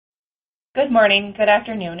Good morning, good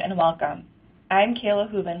afternoon, and welcome. I'm Kayla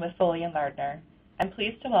Hooven with Foley and Lardner. I'm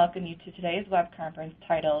pleased to welcome you to today's web conference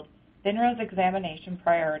titled FINRA's Examination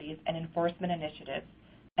Priorities and Enforcement Initiatives,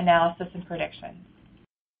 Analysis and Predictions.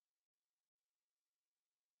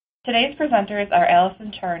 Today's presenters are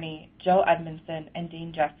Allison Charney, Joe Edmondson, and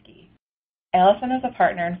Dean Jeske. Allison is a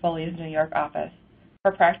partner in Foley's New York office.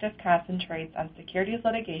 Her practice concentrates on securities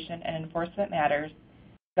litigation and enforcement matters,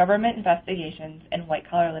 government investigations, and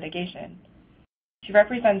white-collar litigation. She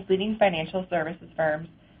represents leading financial services firms,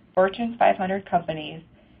 Fortune 500 companies,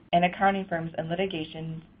 and accounting firms in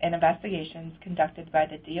litigations and investigations conducted by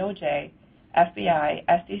the DOJ, FBI,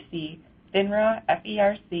 SEC, FINRA,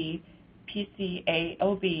 FERC,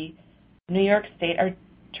 PCAOB, New York State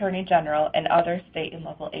Attorney General, and other state and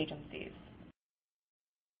local agencies.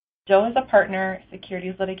 Joe is a partner,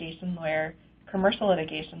 securities litigation lawyer, commercial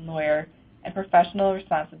litigation lawyer, and professional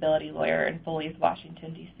responsibility lawyer in Foley's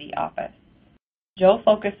Washington, D.C. office. Joe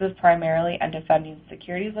focuses primarily on defending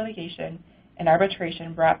securities litigation and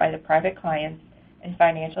arbitration brought by the private clients and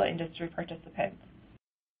financial industry participants,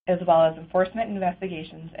 as well as enforcement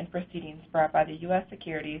investigations and proceedings brought by the U.S.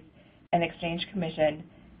 Securities and Exchange Commission,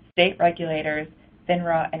 state regulators,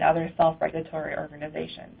 FINRA, and other self-regulatory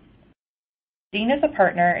organizations. Dean is a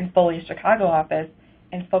partner in Foley's Chicago office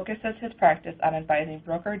and focuses his practice on advising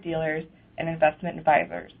broker-dealers and investment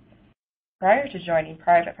advisors. Prior to joining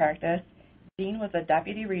private practice, Dean was a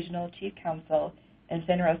Deputy Regional Chief Counsel in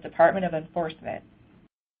FINRA's Department of Enforcement.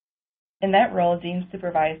 In that role, Dean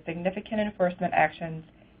supervised significant enforcement actions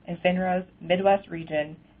in FINRA's Midwest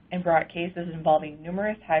region and brought cases involving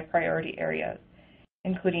numerous high-priority areas,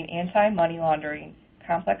 including anti-money laundering,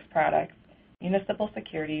 complex products, municipal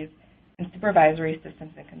securities, and supervisory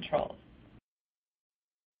systems and controls.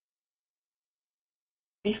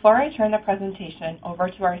 Before I turn the presentation over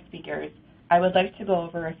to our speakers, I would like to go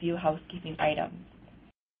over a few housekeeping items.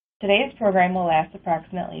 Today's program will last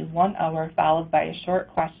approximately 1 hour, followed by a short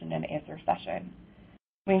question and answer session.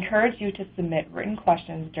 We encourage you to submit written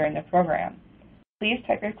questions during the program. Please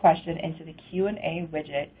type your question into the Q&A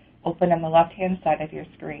widget open on the left-hand side of your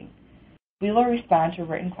screen. We will respond to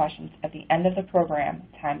written questions at the end of the program,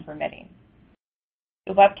 time permitting.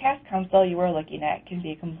 The webcast console you are looking at can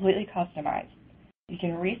be completely customized. You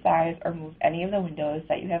can resize or move any of the windows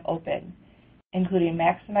that you have open, including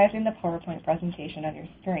maximizing the PowerPoint presentation on your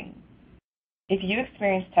screen. If you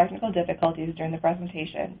experience technical difficulties during the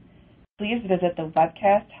presentation, please visit the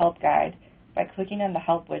webcast help guide by clicking on the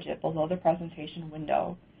help widget below the presentation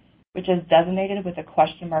window, which is designated with a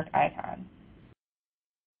question mark icon.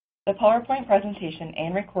 The PowerPoint presentation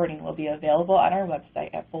and recording will be available on our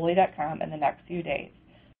website at foley.com in the next few days,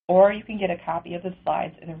 or you can get a copy of the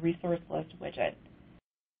slides in the resource list widget.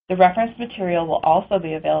 The reference material will also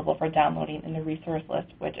be available for downloading in the resource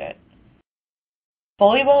list widget.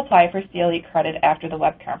 Foley will apply for CLE credit after the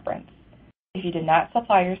web conference. If you did not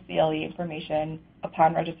supply your CLE information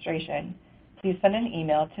upon registration, please send an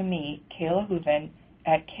email to me, Kayla Hooven,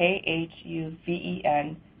 at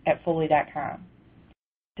khuven@foley.com.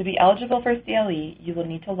 To be eligible for CLE, you will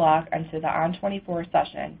need to log onto the On24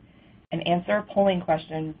 session and answer a polling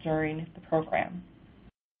question during the program.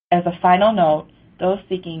 As a final note, those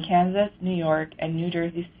seeking Kansas, New York, and New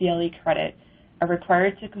Jersey CLE credit are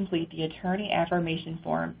required to complete the attorney affirmation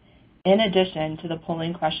form in addition to the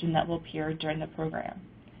polling question that will appear during the program.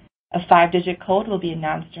 A 5-digit code will be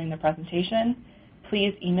announced during the presentation.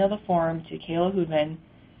 Please email the form to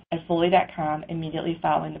kaylahooven@foley.com immediately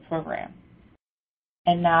following the program.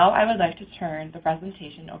 And now I would like to turn the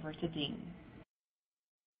presentation over to Dean.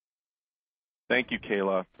 Thank you,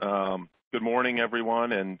 Kayla. Good morning,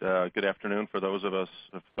 everyone, and good afternoon for those of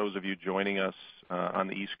you joining us on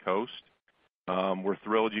the East Coast. We're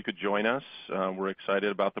thrilled you could join us. We're excited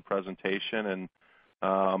about the presentation.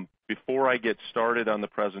 And before I get started on the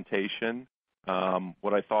presentation,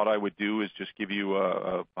 what I thought I would do is just give you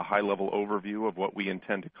a high-level overview of what we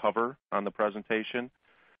intend to cover on the presentation.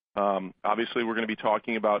 Obviously, we're going to be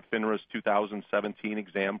talking about FINRA's 2017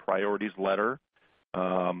 exam priorities letter.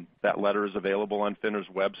 That letter is available on FINRA's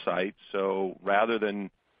website. So rather than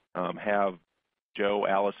have Joe,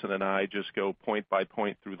 Allison, and I just go point by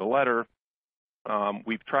point through the letter,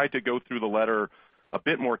 we've tried to go through the letter a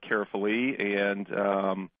bit more carefully and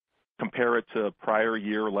compare it to prior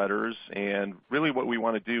year letters. And really what we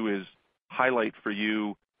want to do is highlight for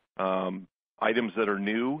you items that are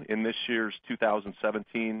new in this year's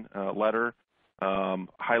 2017 letter,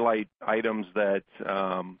 highlight items that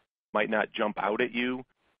might not jump out at you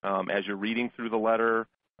as you're reading through the letter,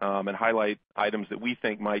 and highlight items that we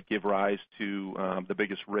think might give rise to the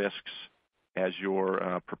biggest risks as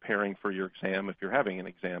you're preparing for your exam, if you're having an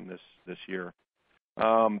exam this year.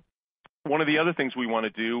 One of the other things we want to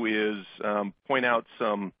do is point out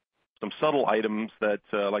some subtle items that,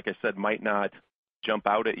 like I said, might not jump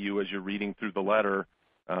out at you as you're reading through the letter,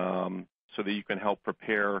 so that you can help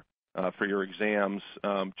prepare for your exams.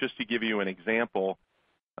 Just to give you an example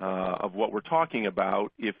of what we're talking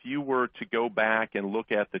about, if you were to go back and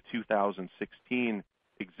look at the 2016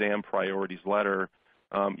 exam priorities letter,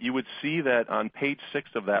 you would see that on page 6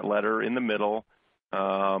 of that letter, in the middle,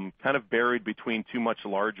 kind of buried between two much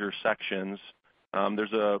larger sections,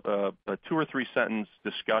 there's a 2 or 3 sentence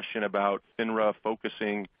discussion about FINRA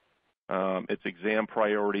focusing its exam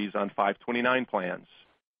priorities on 529 plans.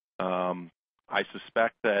 I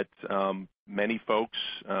suspect that many folks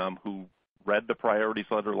who read the priorities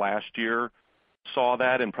letter last year saw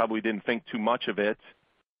that and probably didn't think too much of it.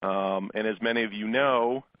 And as many of you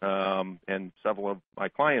know, and several of my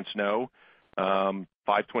clients know,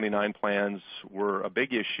 529 plans were a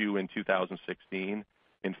big issue in 2016.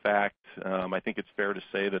 In fact, I think it's fair to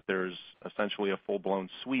say that there's essentially a full-blown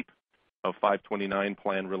sweep of 529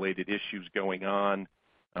 plan-related issues going on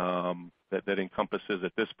that encompasses,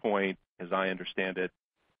 at this point, as I understand it,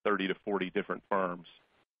 30 to 40 different firms.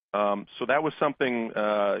 So that was something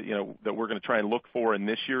that we're going to try and look for in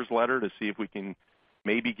this year's letter to see if we can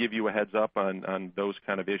maybe give you a heads up on those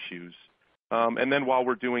kind of issues. And then while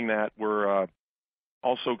we're doing that, we're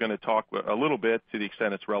also going to talk a little bit, to the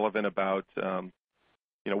extent it's relevant, about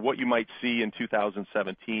what you might see in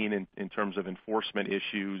 2017 in terms of enforcement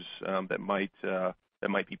issues that might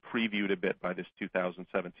be previewed a bit by this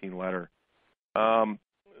 2017 letter.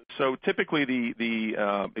 So typically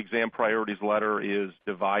the exam priorities letter is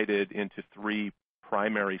divided into 3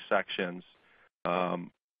 primary sections. I'm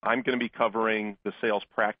going to be covering the sales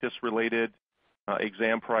practice related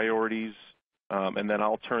exam priorities, and then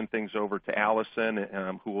I'll turn things over to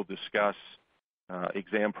Allison, who will discuss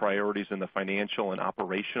exam priorities in the financial and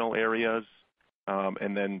operational areas.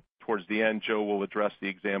 And then towards the end, Joe will address the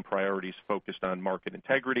exam priorities focused on market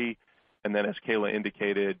integrity. And then, as Kayla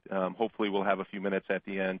indicated, hopefully we'll have a few minutes at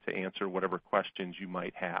the end to answer whatever questions you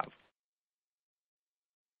might have.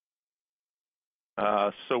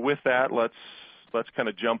 So with that, let's kind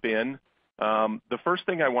of jump in. The first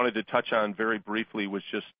thing I wanted to touch on very briefly was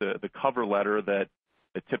just the cover letter that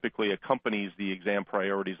typically accompanies the exam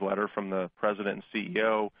priorities letter from the president and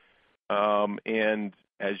CEO. And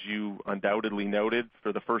as you undoubtedly noted,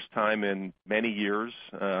 for the first time in many years,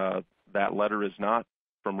 that letter is not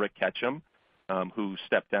from Rick Ketchum, who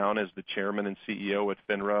stepped down as the chairman and CEO at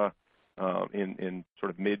FINRA in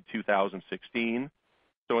sort of mid-2016.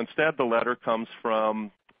 So instead, the letter comes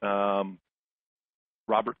from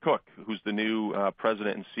Robert Cook, who's the new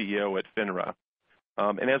president and CEO at FINRA.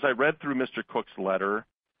 And as I read through Mr. Cook's letter,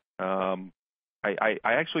 I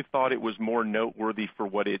actually thought it was more noteworthy for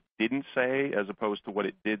what it didn't say as opposed to what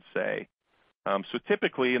it did say. So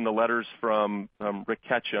typically in the letters from Rick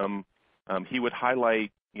Ketchum, he would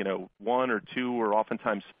highlight, 1 or 2 or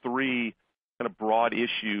oftentimes 3 kind of broad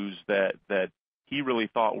issues that he really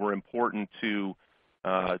thought were important to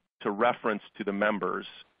reference to the members.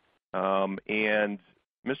 And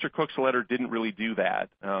Mr. Cook's letter didn't really do that.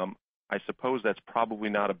 I suppose that's probably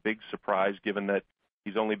not a big surprise, given that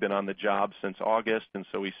he's only been on the job since August, and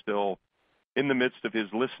so he's still in the midst of his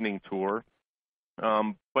listening tour.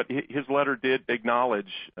 But his letter did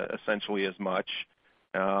acknowledge essentially as much,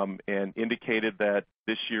 and indicated that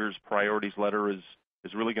this year's priorities letter is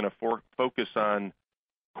really going to focus on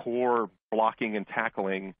core blocking and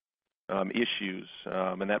tackling issues.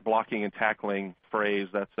 And that blocking and tackling phrase,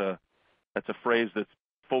 that's a phrase that's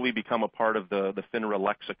fully become a part of the FINRA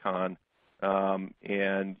lexicon,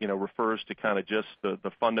 and refers to kind of just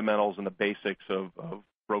the fundamentals and the basics of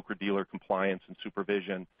broker-dealer compliance and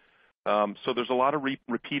supervision. So there's a lot of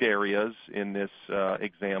repeat areas in this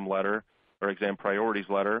exam letter or exam priorities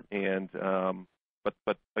letter, and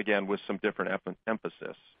but again with some different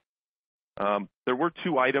emphasis. There were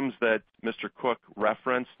 2 items that Mr. Cook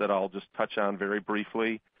referenced that I'll just touch on very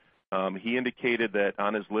briefly. He indicated that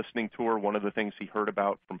on his listening tour, one of the things he heard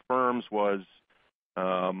about from firms was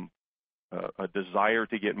a desire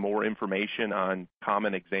to get more information on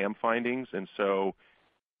common exam findings. And so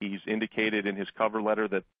he's indicated in his cover letter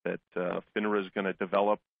that FINRA is going to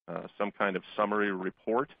develop some kind of summary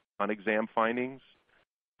report on exam findings.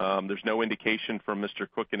 There's no indication from Mr.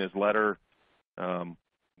 Cook in his letter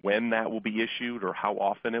when that will be issued or how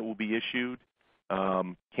often it will be issued.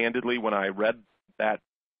 Candidly, when I read that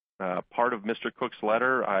part of Mr. Cook's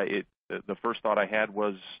letter, the first thought I had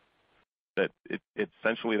was that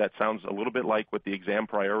essentially that sounds a little bit like what the exam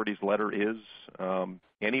priorities letter is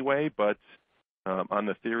anyway, but on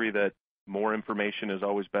the theory that more information is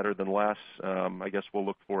always better than less. I guess we'll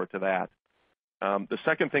look forward to that. The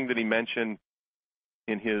second thing that he mentioned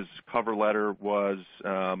in his cover letter was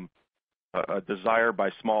a desire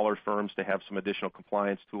by smaller firms to have some additional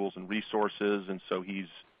compliance tools and resources, and so he's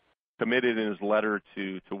committed in his letter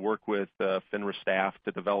to work with FINRA staff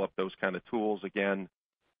to develop those kind of tools. Again,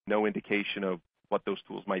 no indication of what those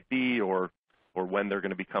tools might be or when they're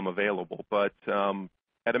going to become available. But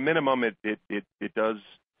at a minimum, it does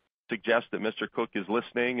suggest that Mr. Cook is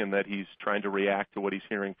listening and that he's trying to react to what he's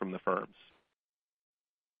hearing from the firms.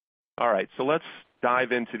 All right, so let's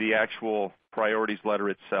dive into the actual priorities letter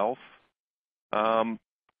itself.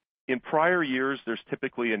 In prior years, there's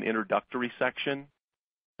typically an introductory section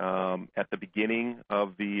at the beginning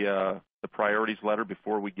of the priorities letter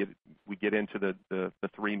before we get into the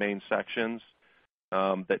three main sections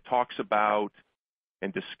that talks about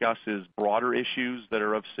and discusses broader issues that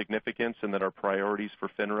are of significance and that are priorities for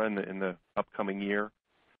FINRA in the upcoming year.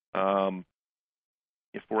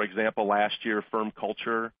 If, for example, last year firm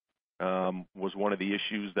culture was one of the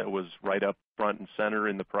issues that was right up front and center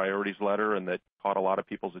in the priorities letter and that caught a lot of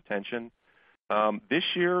people's attention. This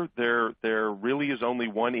year, there really is only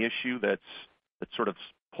one issue that's sort of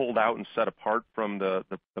pulled out and set apart from the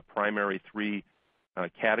primary three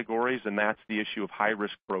categories, and that's the issue of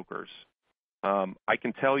high-risk brokers. I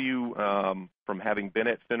can tell you from having been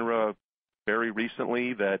at FINRA very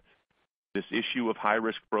recently that this issue of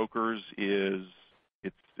high-risk brokers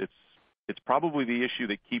it's probably the issue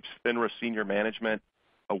that keeps FINRA senior management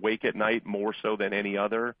awake at night more so than any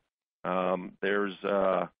other. There's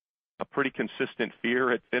a pretty consistent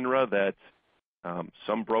fear at FINRA that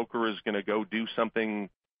some broker is going to go do something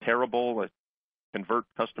terrible, like convert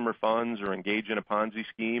customer funds or engage in a Ponzi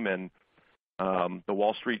scheme, and the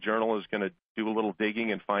Wall Street Journal is going to do a little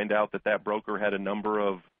digging and find out that that broker had a number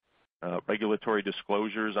of regulatory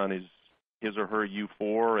disclosures on his or her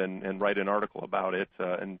U4 and write an article about it.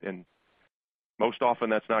 And most often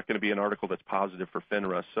that's not going to be an article that's positive for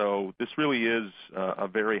FINRA. So this really is a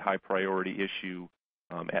very high priority issue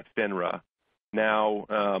at FINRA.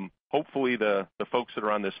 Now, hopefully the folks that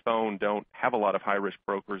are on this phone don't have a lot of high-risk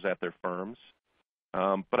brokers at their firms.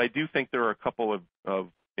 But I do think there are a couple of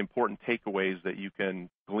important takeaways that you can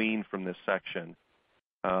glean from this section.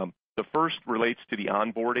 The first relates to the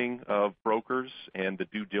onboarding of brokers and the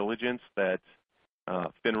due diligence that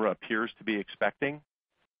FINRA appears to be expecting.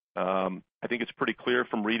 I think it's pretty clear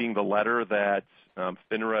from reading the letter that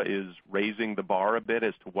FINRA is raising the bar a bit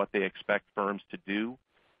as to what they expect firms to do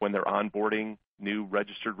when they're onboarding new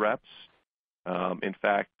registered reps. In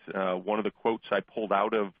fact, one of the quotes I pulled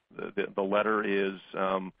out of the letter is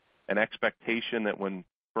an expectation that when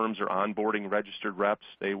firms are onboarding registered reps,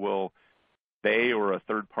 they or a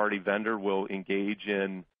third-party vendor will engage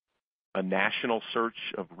in a national search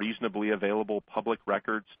of reasonably available public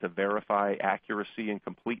records to verify accuracy and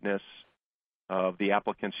completeness of the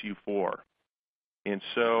applicant's U4. And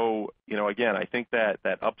so, again, I think that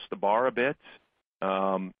ups the bar a bit.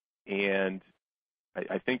 And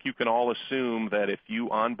I think you can all assume that if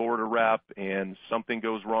you onboard a rep and something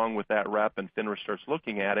goes wrong with that rep and FINRA starts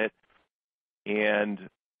looking at it, and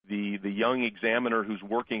the young examiner who's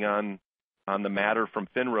working on the matter from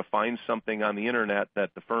FINRA finds something on the internet that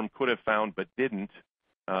the firm could have found but didn't,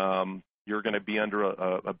 you're going to be under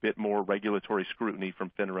a bit more regulatory scrutiny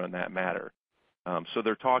from FINRA in that matter. So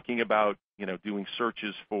they're talking about doing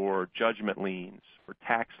searches for judgment liens, for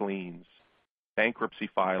tax liens, bankruptcy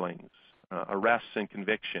filings, arrests and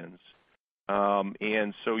convictions.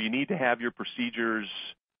 And so you need to have your procedures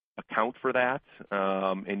account for that,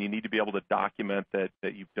 and you need to be able to document that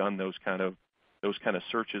you've done those kind of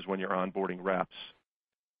searches when you're onboarding reps.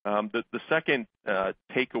 The second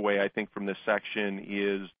takeaway, I think, from this section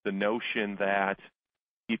is the notion that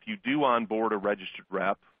if you do onboard a registered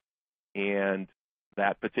rep and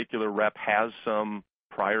that particular rep has some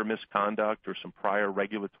prior misconduct or some prior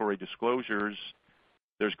regulatory disclosures,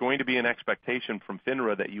 there's going to be an expectation from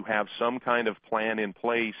FINRA that you have some kind of plan in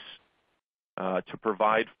place to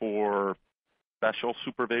provide for special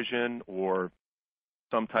supervision or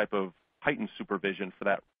some type of heightened supervision for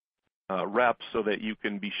that rep so that you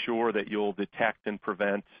can be sure that you'll detect and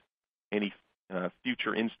prevent any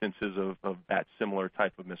future instances of that similar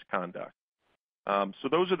type of misconduct. So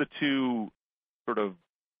those are the two sort of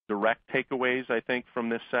direct takeaways, I think, from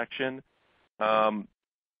this section.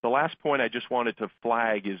 The last point I just wanted to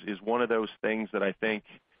flag is one of those things that I think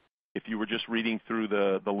if you were just reading through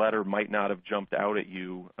the letter might not have jumped out at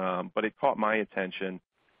you, but it caught my attention.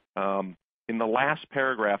 In the last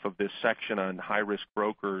paragraph of this section on high-risk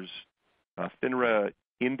brokers, FINRA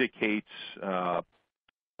indicates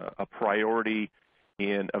a priority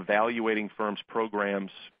in evaluating firms'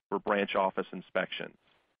 programs for branch office inspections.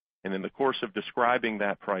 And in the course of describing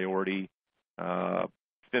that priority,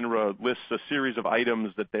 FINRA lists a series of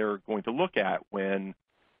items that they're going to look at when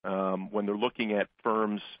they're looking at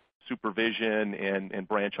firms' supervision and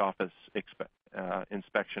branch office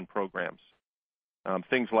inspection programs.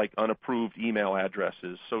 Things like unapproved email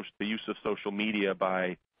addresses, the use of social media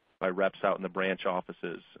by reps out in the branch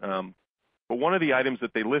offices. But one of the items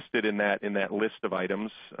that they listed in that list of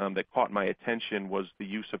items that caught my attention was the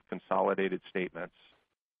use of consolidated statements.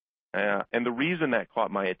 And the reason that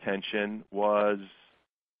caught my attention was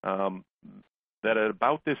that at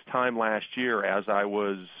about this time last year, as I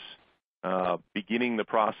was beginning the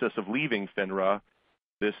process of leaving FINRA,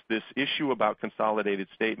 this issue about consolidated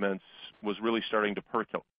statements was really starting to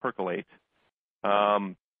percolate.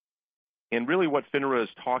 And really what FINRA is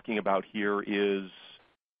talking about here is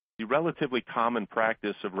the relatively common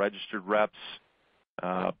practice of registered reps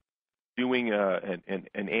doing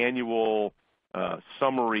an annual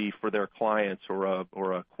summary for their clients or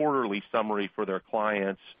a quarterly summary for their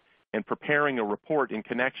clients and preparing a report in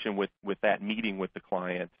connection with that meeting with the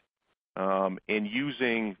client, and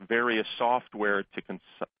using various software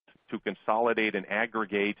to consolidate and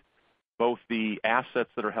aggregate both the assets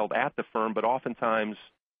that are held at the firm, but oftentimes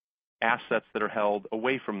assets that are held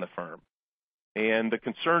away from the firm. And the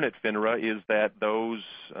concern at FINRA is that those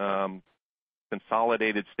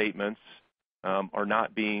consolidated statements are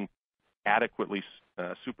not being adequately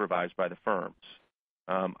supervised by the firms.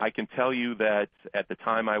 I can tell you that at the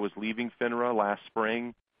time I was leaving FINRA last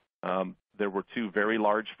spring, there were two very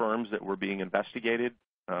large firms that were being investigated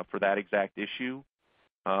for that exact issue.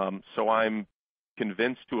 So I'm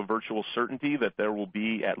convinced to a virtual certainty that there will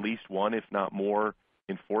be at least one, if not more,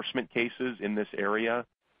 enforcement cases in this area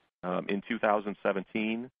in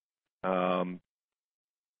 2017. To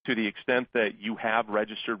the extent that you have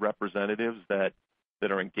registered representatives that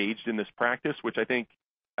are engaged in this practice, which I think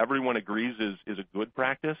everyone agrees is a good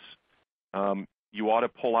practice, you ought to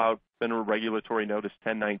pull out FINRA Regulatory Notice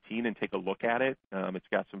 1019 and take a look at it. It's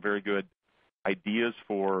got some very good ideas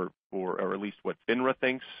or at least what FINRA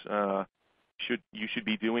thinks you should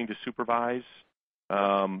be doing to supervise.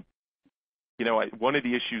 One of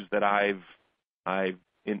the issues that I've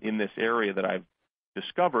in this area that I've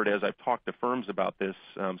discovered as I've talked to firms about this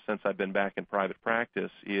since I've been back in private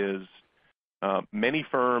practice is many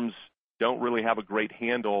firms don't really have a great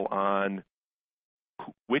handle on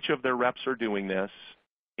which of their reps are doing this,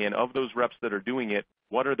 and of those reps that are doing it,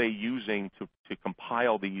 what are they using to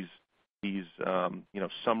compile these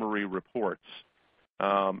summary reports.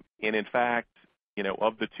 And in fact,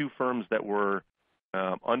 of the two firms that were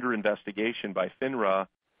under investigation by FINRA,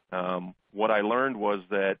 what I learned was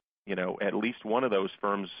that at least one of those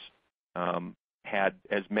firms had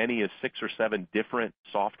as many as 6 or 7 different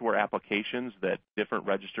software applications that different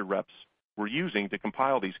registered reps were using to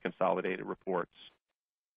compile these consolidated reports.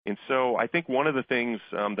 And so I think one of the things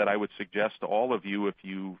that I would suggest to all of you if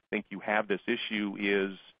you think you have this issue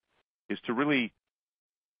is to really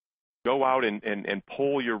go out and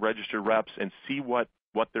poll your registered reps and see what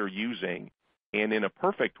they're using. And in a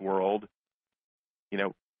perfect world,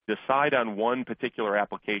 decide on one particular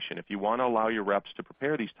application. If you want to allow your reps to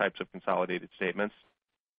prepare these types of consolidated statements,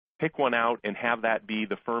 pick one out and have that be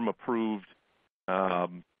the firm-approved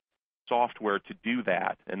software to do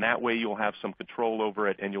that. And that way you'll have some control over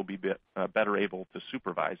it and you'll be better able to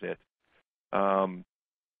supervise it. And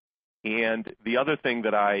the other thing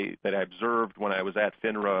that I observed when I was at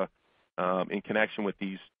FINRA in connection with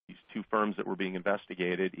these two firms that were being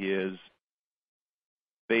investigated is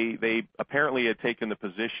they apparently had taken the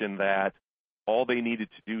position that all they needed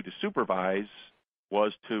to do to supervise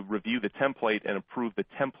was to review the template and approve the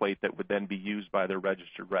template that would then be used by their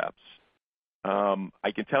registered reps.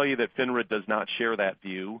 I can tell you that FINRA does not share that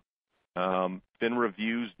view. FINRA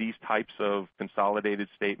views these types of consolidated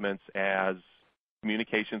statements as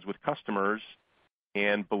communications with customers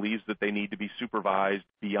and believes that they need to be supervised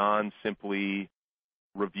beyond simply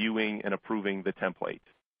reviewing and approving the template.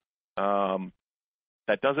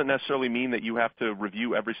 That doesn't necessarily mean that you have to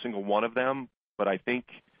review every single one of them, but I think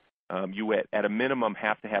you at a minimum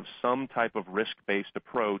have to have some type of risk-based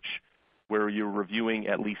approach where you're reviewing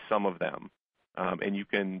at least some of them. And you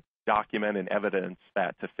can document and evidence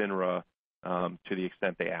that to FINRA to the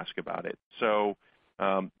extent they ask about it. So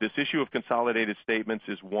this issue of consolidated statements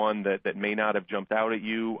is one that may not have jumped out at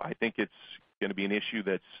you. I think it's going to be an issue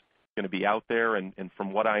that's going to be out there, and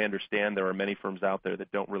from what I understand, there are many firms out there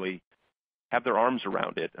that don't really have their arms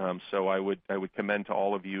around it. So I would commend to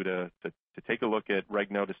all of you to take a look at Reg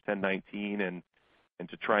Notice 1019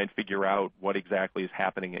 to try and figure out what exactly is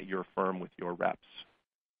happening at your firm with your reps.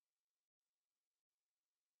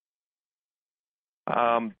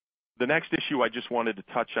 The next issue I just wanted to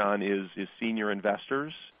touch on is senior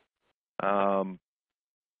investors in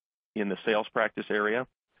the sales practice area.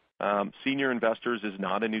 Senior investors is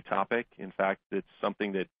not a new topic. In fact, it's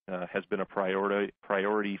something that has been a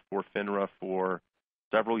priority for FINRA for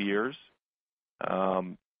several years.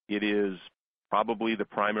 It is probably the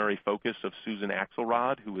primary focus of Susan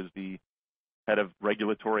Axelrod, who is the head of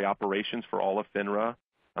regulatory operations for all of FINRA.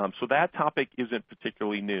 So that topic isn't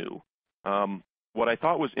particularly new. What I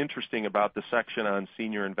thought was interesting about the section on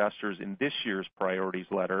senior investors in this year's priorities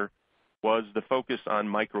letter was the focus on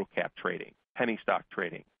microcap trading, penny stock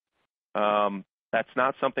trading. That's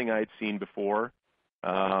not something I had seen before.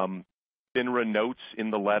 FINRA notes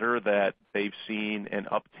in the letter that they've seen an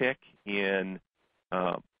uptick in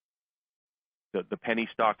the penny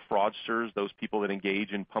stock fraudsters, those people that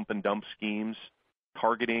engage in pump and dump schemes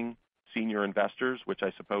targeting senior investors, which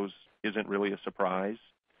I suppose isn't really a surprise.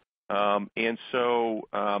 And so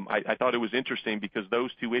I thought it was interesting because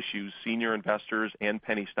those two issues, senior investors and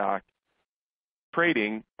penny stock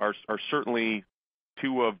trading, are certainly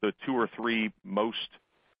two of the 2 or 3 most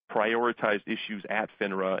prioritized issues at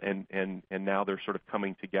FINRA, and now they're sort of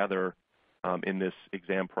coming together in this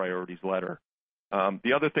exam priorities letter.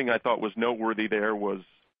 The other thing I thought was noteworthy there was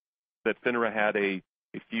that FINRA had a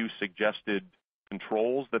few suggested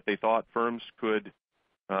controls that they thought firms could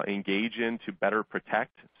engage in to better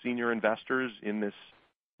protect senior investors in this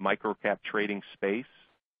microcap trading space.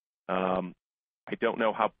 I don't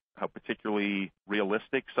know how particularly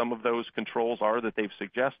realistic some of those controls are that they've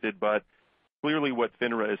suggested, but clearly what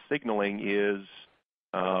FINRA is signaling is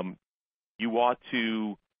you ought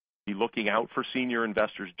to be looking out for senior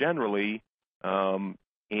investors generally,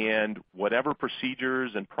 and whatever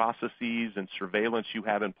procedures and processes and surveillance you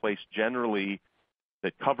have in place generally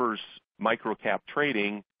that covers microcap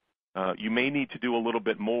trading, you may need to do a little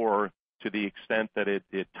bit more to the extent that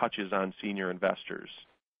it touches on senior investors.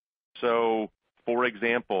 So, for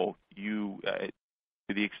example, to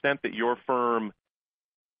the extent that your firm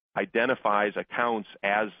identifies accounts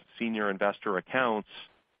as senior investor accounts,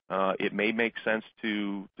 it may make sense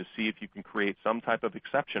to see if you can create some type of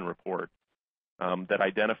exception report that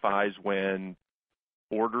identifies when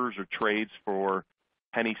orders or trades for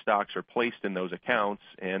penny stocks are placed in those accounts,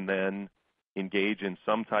 and then engage in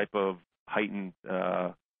some type of heightened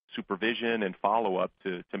supervision and follow-up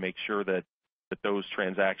to make sure that those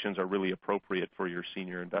transactions are really appropriate for your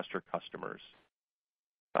senior investor customers.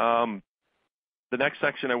 The next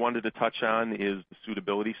section I wanted to touch on is the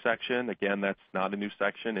suitability section. Again, that's not a new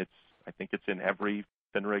section. I think it's in every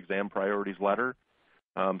FINRA exam priorities letter.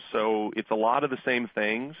 So it's a lot of the same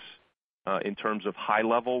things in terms of high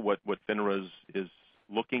level, what FINRA is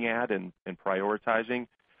looking at and prioritizing.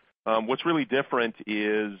 What's really different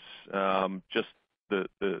is just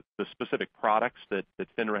the specific products that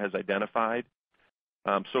FINRA has identified.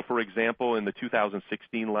 So, for example, in the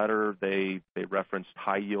 2016 letter, they referenced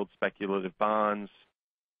high-yield speculative bonds,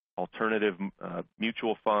 alternative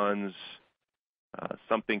mutual funds,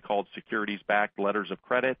 something called securities-backed letters of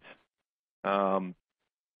credit.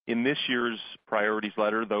 In this year's priorities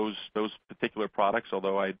letter, those particular products,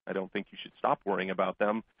 although I don't think you should stop worrying about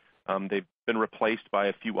them, they've been replaced by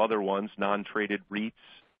a few other ones, non-traded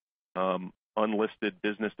REITs, unlisted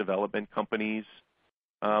business development companies.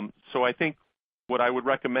 So I think what I would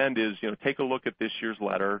recommend is, take a look at this year's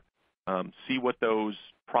letter, see what those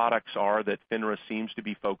products are that FINRA seems to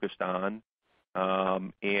be focused on,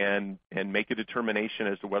 and make a determination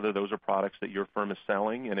as to whether those are products that your firm is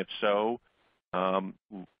selling, and if so,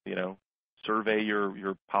 survey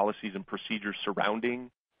your policies and procedures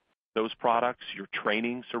surrounding those products, your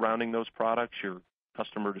training surrounding those products, your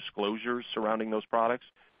customer disclosures surrounding those products,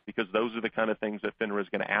 because those are the kind of things that FINRA is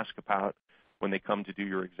going to ask about when they come to do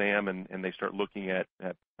your exam and they start looking at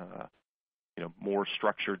more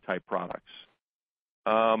structured type products.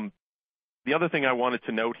 The other thing I wanted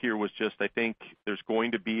to note here was just I think there's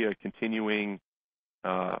going to be a continuing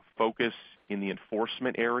focus in the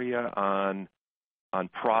enforcement area on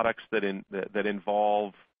products that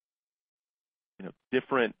involve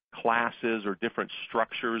different classes or different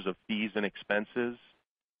structures of fees and expenses.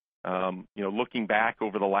 Looking back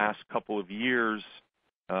over the last couple of years,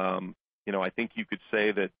 I think you could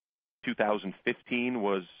say that 2015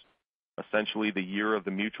 was essentially the year of the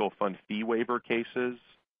mutual fund fee waiver cases.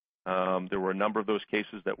 There were a number of those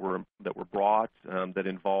cases that were brought that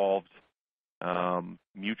involved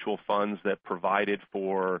mutual funds that provided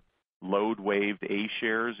for load-waived A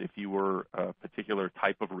shares if you were a particular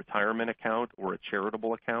type of retirement account or a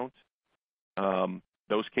charitable account.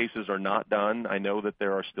 Those cases are not done. I know that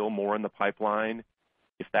there are still more in the pipeline.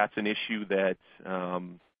 If that's an issue that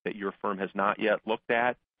that your firm has not yet looked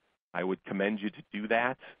at, I would commend you to do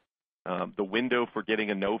that. The window for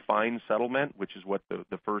getting a no-fine settlement, which is what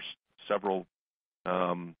the first several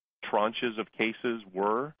tranches of cases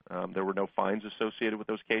were, there were no fines associated with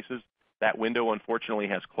those cases. That window, unfortunately,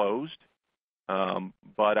 has closed.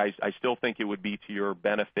 But I still think it would be to your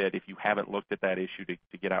benefit if you haven't looked at that issue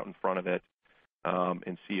to get out in front of it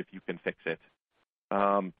and see if you can fix it.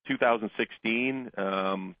 2016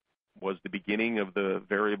 was the beginning of the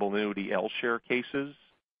variable annuity L-share cases.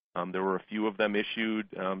 There were a few of them issued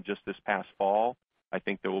just this past fall. I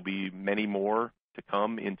think there will be many more to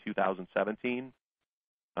come in 2017.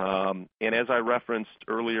 And as I referenced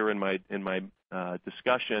earlier in my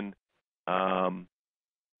discussion, the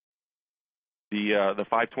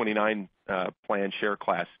 529 plan share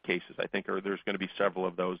class cases, I think there's going to be several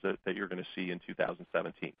of those that you're going to see in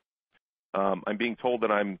 2017. I'm being told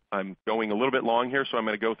that I'm going a little bit long here, so I'm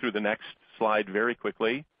going to go through the next slide very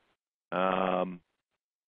quickly. And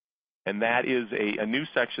that is a new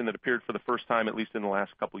section that appeared for the first time, at least in the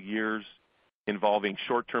last couple of years, involving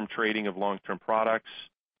short-term trading of long-term products.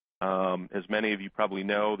 As many of you probably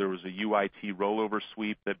know, there was a UIT rollover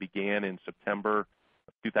sweep that began in September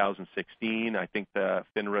of 2016. I think the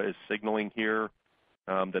FINRA is signaling here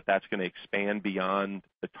that that's going to expand beyond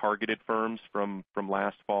the targeted firms from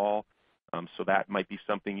last fall. So that might be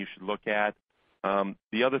something you should look at.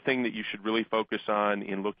 The other thing that you should really focus on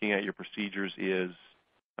in looking at your procedures is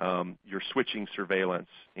your switching surveillance.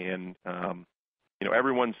 And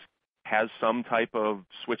everyone has some type of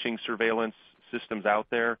switching surveillance systems out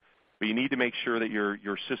there, but you need to make sure that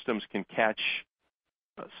your systems can catch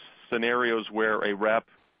scenarios where a rep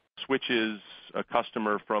switches a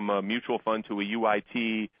customer from a mutual fund to a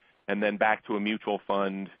UIT and then back to a mutual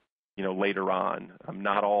fund, later on.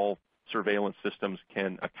 Not all surveillance systems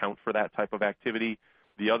can account for that type of activity.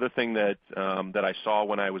 The other thing that I saw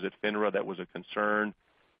when I was at FINRA that was a concern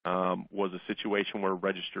was a situation where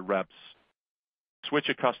registered reps switch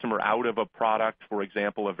a customer out of a product, for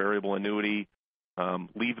example, a variable annuity,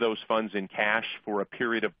 leave those funds in cash for a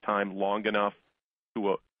period of time long enough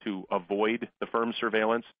to avoid the firm's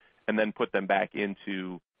surveillance, and then put them back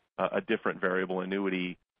into a different variable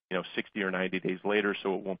annuity, 60 or 90 days later,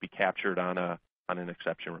 so it won't be captured on an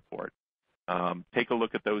exception report. Take a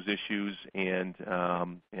look at those issues, and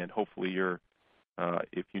hopefully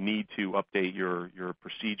if you need to update your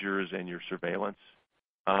procedures and your surveillance.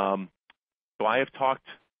 So I have talked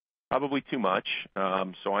probably too much,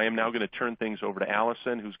 so I am now going to turn things over to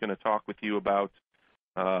Allison, who's going to talk with you about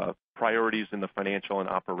priorities in the financial and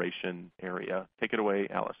operation area. Take it away,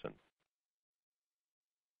 Allison.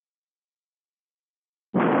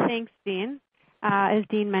 Thanks, Dean. As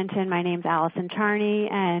Dean mentioned, my name's Allison Charney,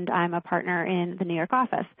 and I'm a partner in the New York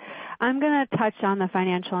office. I'm going to touch on the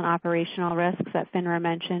financial and operational risks that FINRA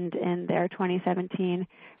mentioned in their 2017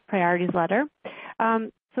 priorities letter.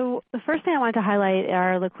 So the first thing I want to highlight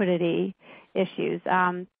are liquidity issues.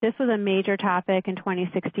 This was a major topic in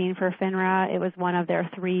 2016 for FINRA. It was one of their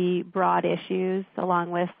 3 broad issues, along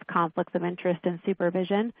with conflicts of interest and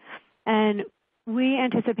supervision. And we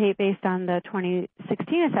anticipate, based on the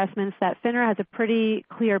 2016 assessments, that FINRA has a pretty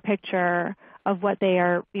clear picture of what they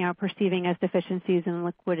are perceiving as deficiencies in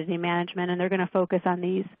liquidity management, and they're going to focus on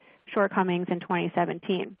these shortcomings in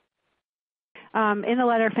 2017. In the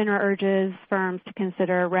letter, FINRA urges firms to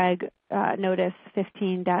consider Reg Notice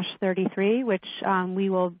 15-33, which we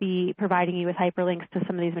will be providing you with hyperlinks to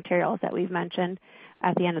some of these materials that we've mentioned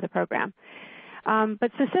at the end of the program.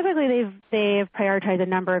 But specifically, they've prioritized a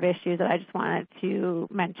number of issues that I just wanted to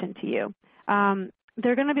mention to you.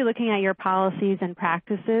 They're going to be looking at your policies and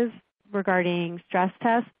practices regarding stress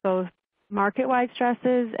tests, both market-wide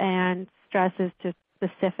stresses and stresses to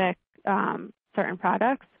specific certain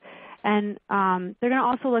products. And they're going to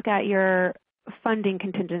also look at your funding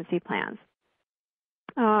contingency plans.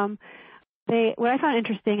 What I found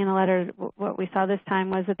interesting in the letter, what we saw this time,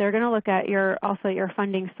 was that they're going to look at your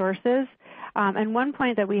funding sources. And one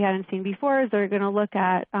point that we hadn't seen before is they're going to look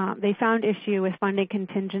at, they found issue with funding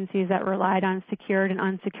contingencies that relied on secured and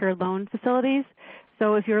unsecured loan facilities.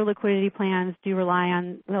 So if your liquidity plans do rely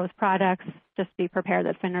on those products, just be prepared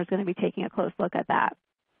that FINRA is going to be taking a close look at that.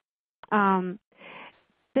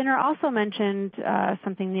 FINRA also mentioned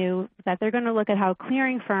something new, that they're going to look at how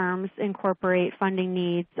clearing firms incorporate funding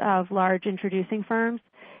needs of large introducing firms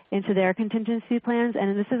into their contingency plans,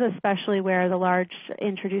 and this is especially where the large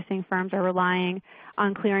introducing firms are relying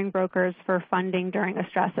on clearing brokers for funding during a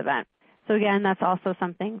stress event. So again, that's also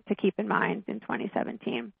something to keep in mind in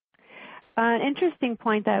 2017. An interesting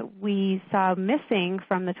point that we saw missing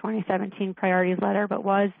from the 2017 priorities letter, but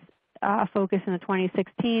was focused in the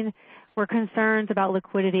 2016, were concerns about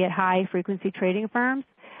liquidity at high-frequency trading firms.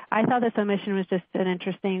 I thought this omission was just an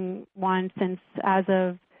interesting one since as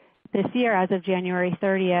of this year, as of January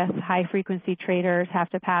 30th, high-frequency traders have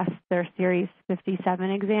to pass their Series 57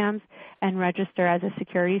 exams and register as a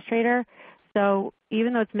securities trader. So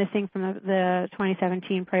even though it's missing from the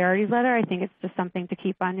 2017 priorities letter, I think it's just something to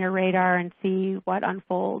keep on your radar and see what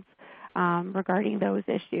unfolds regarding those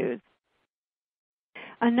issues.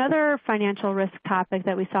 Another financial risk topic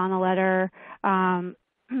that we saw in the letter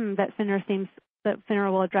that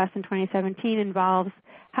FINRA will address in 2017 involves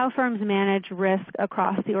how firms manage risk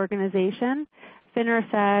across the organization. FINRA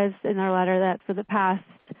says in their letter that for the past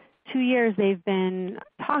 2 years they've been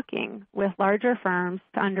talking with larger firms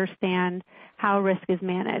to understand how risk is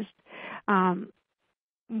managed.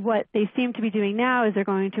 What they seem to be doing now is they're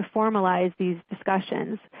going to formalize these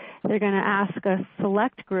discussions. They're going to ask a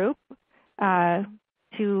select group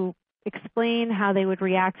to explain how they would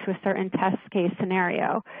react to a certain test case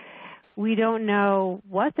scenario. We don't know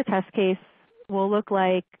what the test case will look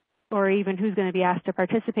like or even who's going to be asked to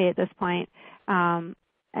participate at this point.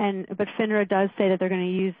 But FINRA does say that they're going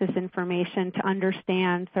to use this information to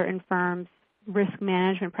understand certain firms' risk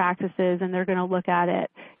management practices, and they're going to look at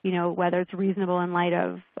it, whether it's reasonable in light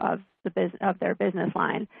of their business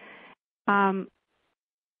line.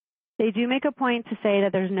 They do make a point to say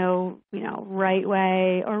that there's no, right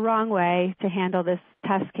way or wrong way to handle this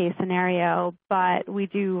test case scenario, but we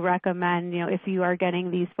do recommend, if you are getting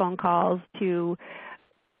these phone calls, to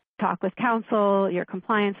talk with counsel, your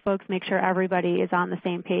compliance folks, make sure everybody is on the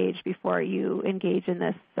same page before you engage in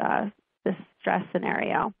this stress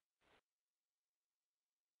scenario.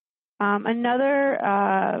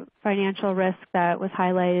 Another financial risk that was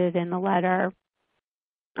highlighted in the letter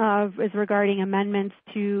is regarding amendments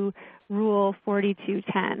to Rule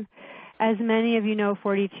 4210. As many of you know,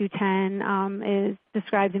 4210 is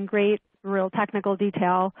described in great, real technical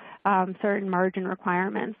detail certain margin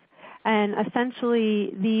requirements. And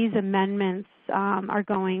essentially, these amendments are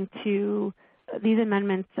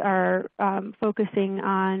focusing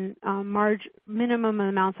on minimum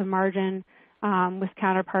amounts of margin with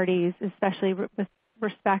counterparties, especially with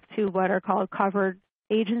respect to what are called covered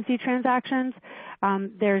agency transactions.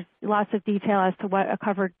 There's lots of detail as to what a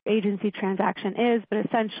covered agency transaction is, but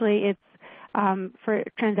essentially it's for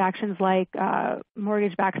transactions like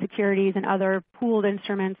mortgage-backed securities and other pooled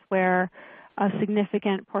instruments where a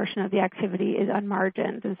significant portion of the activity is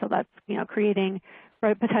unmargined, and so that's creating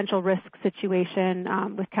a potential risk situation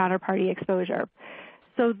with counterparty exposure.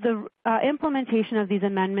 So the implementation of these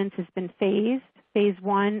amendments has been phased. Phase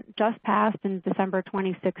 1 just passed in December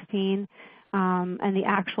 2016, and the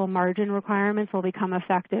actual margin requirements will become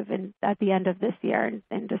effective at the end of this year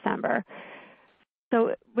in December.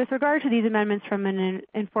 So with regard to these amendments from an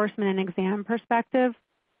enforcement and exam perspective,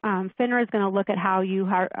 FINRA is going to look at how you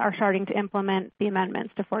are starting to implement the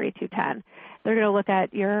amendments to 4210. They're going to look at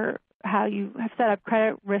how you have set up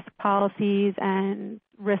credit risk policies and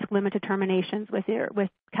risk limit determinations with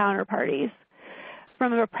counterparties.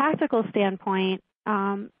 From a practical standpoint,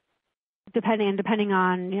 depending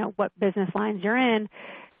on what business lines you're in,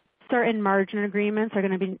 certain margin agreements are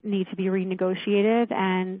going to need to be renegotiated,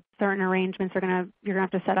 and certain arrangements you're going to have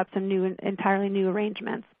to set up some entirely new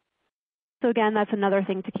arrangements. So again, that's another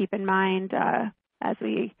thing to keep in mind as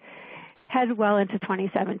we head well into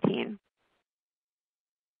 2017.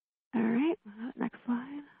 All right, next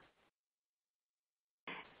slide.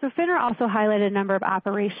 So FINRA also highlighted a number of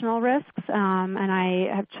operational risks, and I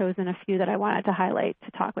have chosen a few that I wanted to highlight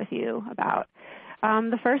to talk with you about.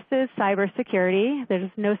 The first is cybersecurity. There's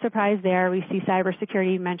no surprise there. We see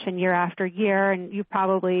cybersecurity mentioned year after year, and you've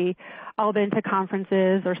probably all been to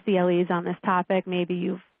conferences or CLEs on this topic. Maybe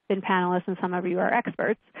you've been panelists and some of you are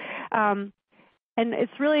experts. And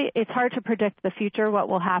it's hard to predict the future, what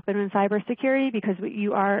will happen in cybersecurity, because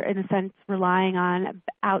you are, in a sense, relying on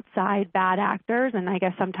outside bad actors, and I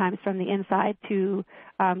guess sometimes from the inside to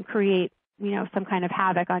create, some kind of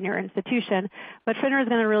havoc on your institution. But FINRA is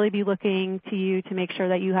going to really be looking to you to make sure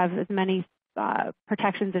that you have as many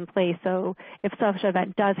protections in place, so if such an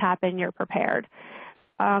event does happen, you're prepared.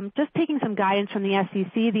 Just taking some guidance from the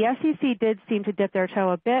SEC, the SEC did seem to dip their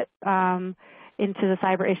toe a bit into the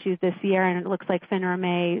cyber issues this year, and it looks like FINRA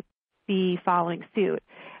may be following suit.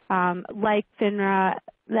 Like FINRA,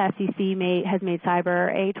 the SEC has made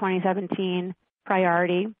cyber a 2017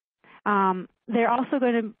 priority.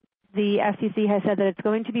 The SEC has said that it's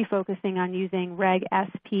going to be focusing on using Reg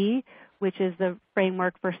SP, which is the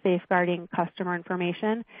framework for safeguarding customer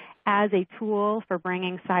information, as a tool for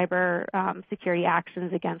bringing cyber security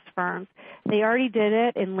actions against firms. They already did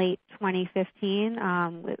it in late 2015.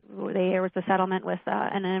 There was a settlement with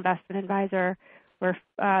an investment advisor where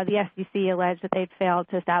the SEC alleged that they'd failed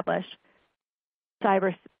to establish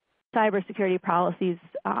cybersecurity policies,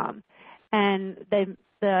 and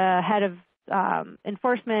the head of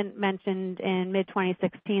enforcement mentioned in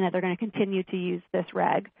mid-2016 that they're going to continue to use this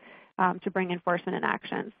reg to bring enforcement and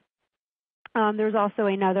actions. There was also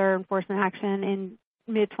another enforcement action in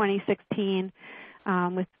mid-2016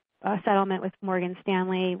 with a settlement with Morgan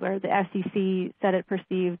Stanley where the SEC said it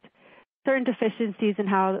perceived certain deficiencies in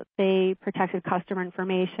how they protected customer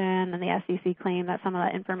information, and the SEC claimed that some of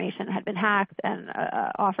that information had been hacked and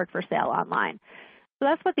offered for sale online. So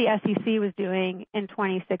that's what the SEC was doing in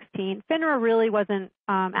 2016. FINRA really wasn't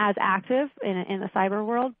as active in the cyber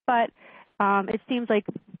world, but it seems like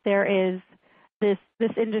there is the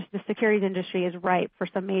securities industry is ripe for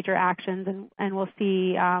some major actions, and we'll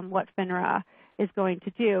see what FINRA is going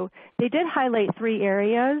to do. They did highlight 3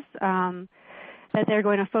 areas that they're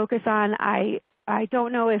going to focus on. I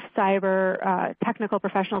don't know if cyber technical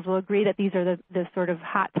professionals will agree that these are the sort of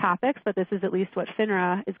hot topics, but this is at least what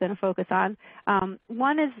FINRA is going to focus on.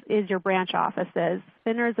 One is your branch offices.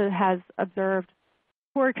 FINRA has observed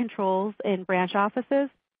poor controls in branch offices,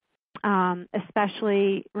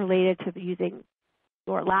 especially related to using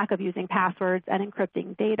or lack of using passwords and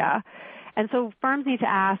encrypting data. And so firms need to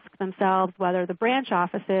ask themselves whether the branch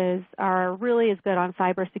offices are really as good on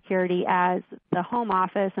cybersecurity as the home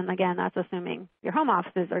office. And again, that's assuming your home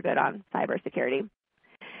offices are good on cybersecurity.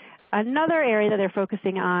 Another area that they're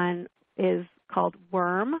focusing on is called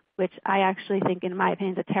WORM, which I actually think, in my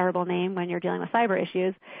opinion, is a terrible name when you're dealing with cyber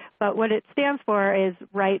issues. But what it stands for is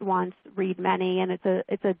write once, read many, and it's a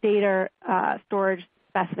data storage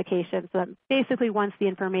specification. So basically, once the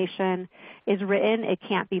information is written, it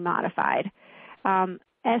can't be modified.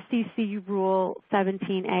 SEC Rule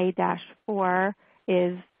 17A-4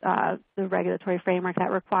 is the regulatory framework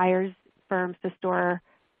that requires firms to store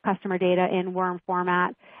customer data in WORM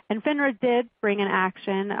format. And FINRA did bring an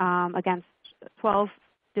action against 12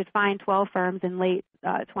 firms in late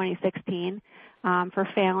 2016 for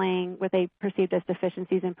failing what they perceived as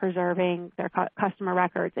deficiencies in preserving their customer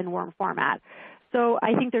records in WORM format. So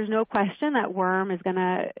I think there's no question that WORM is going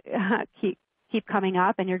to keep coming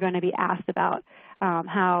up, and you're going to be asked about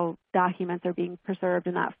how documents are being preserved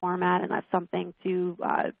in that format, and that's something to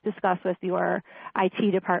discuss with your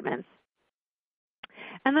IT departments.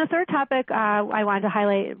 And the third topic I wanted to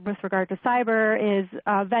highlight with regard to cyber is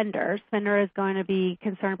vendors. FINRA is going to be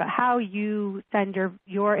concerned about how you send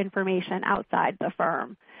your information outside the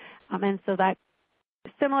firm. And so that's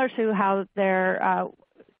similar to how they're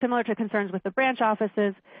similar to concerns with the branch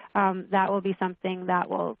offices, that will be something that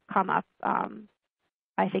will come up, I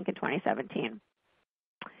think, in 2017.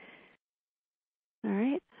 All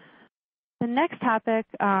right. The next topic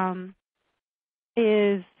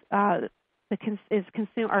is our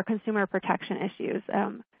consumer protection issues.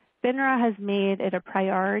 FINRA has made it a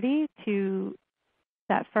priority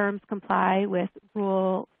that firms comply with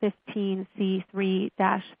Rule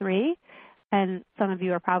 15C3-3. And some of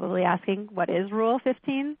you are probably asking, what is Rule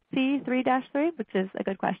 15C3-3, which is a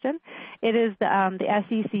good question. It is the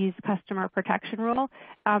SEC's customer protection rule.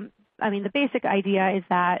 The basic idea is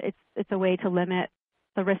that it's a way to limit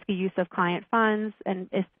the risky use of client funds and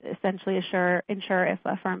essentially ensure if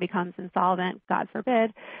a firm becomes insolvent, God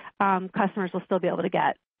forbid, customers will still be able to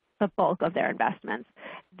get the bulk of their investments.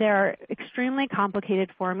 There are extremely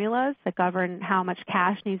complicated formulas that govern how much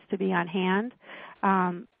cash needs to be on hand.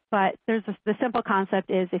 But the simple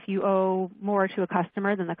concept is if you owe more to a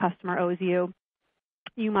customer than the customer owes you,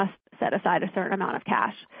 you must set aside a certain amount of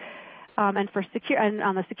cash. And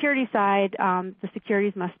on the security side, the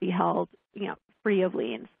securities must be held, free of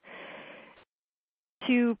liens.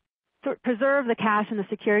 To preserve the cash and the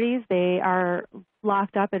securities, they are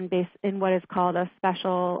locked up in what is called a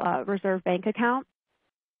special reserve bank account.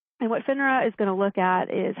 And what FINRA is going to look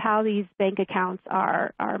at is how these bank accounts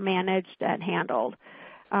are managed and handled.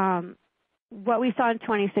 What we saw in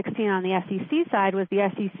 2016 on the SEC side was the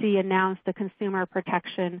SEC announced the Consumer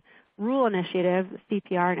Protection Rule Initiative, the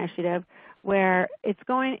CPR initiative, where it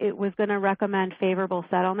was going to recommend favorable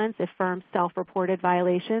settlements if firms self-reported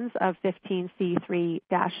violations of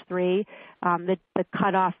 15C3-3. The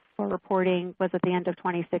cutoff for reporting was at the end of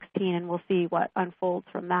 2016, and we'll see what unfolds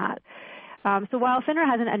from that. So while FINRA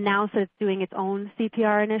hasn't announced that it's doing its own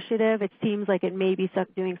CPR initiative, it seems like it may be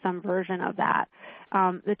doing some version of that.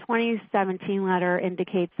 The 2017 letter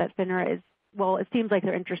indicates that FINRA is well, it seems like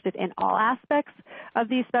they're interested in all aspects of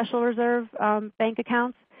these special reserve bank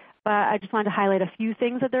accounts. But I just wanted to highlight a few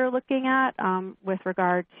things that they're looking at with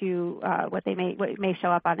regard to what may show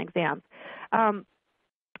up on exams.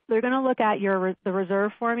 They're going to look at the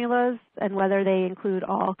reserve formulas and whether they include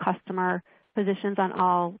all customer positions on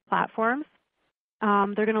all platforms.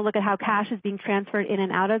 They're going to look at how cash is being transferred in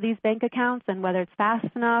and out of these bank accounts and whether it's fast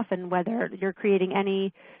enough and whether you're creating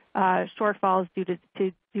any shortfalls due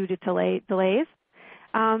to delays.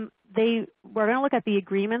 We're going to look at the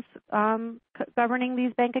agreements governing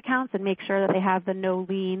these bank accounts and make sure that they have the no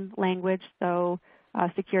lien language, so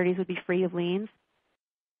securities would be free of liens.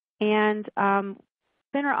 And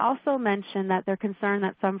FINRA also mentioned that they're concerned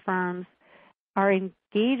that some firms are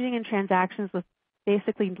engaging in transactions with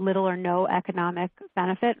basically little or no economic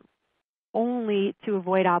benefit, only to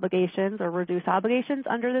avoid obligations or reduce obligations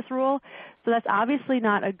under this rule. So that's obviously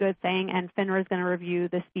not a good thing, and FINRA is going to review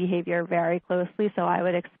this behavior very closely, so I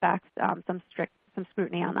would expect some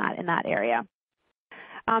scrutiny on that in that area.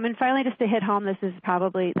 And finally, just to hit home, this is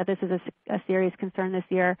a serious concern this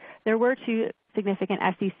year. There were 2 significant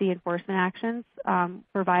SEC enforcement actions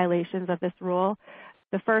for violations of this rule.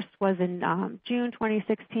 The first was in June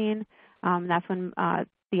 2016. That's when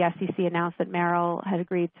the SEC announced that Merrill had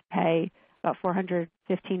agreed to pay about $415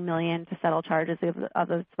 million to settle charges of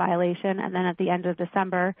this violation. And then at the end of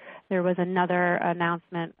December, there was another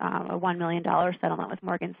announcement, a $1 million settlement with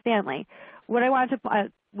Morgan Stanley. What I wanted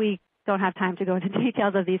to, we don't have time to go into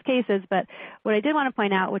details of these cases, but what I did want to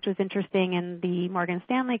point out, which was interesting in the Morgan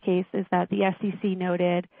Stanley case, is that the SEC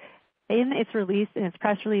noted in its release, in its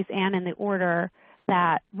press release, and in the order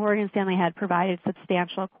that Morgan Stanley had provided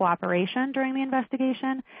substantial cooperation during the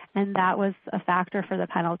investigation, and that was a factor for the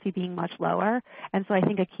penalty being much lower. And so I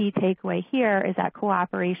think a key takeaway here is that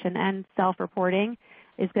cooperation and self-reporting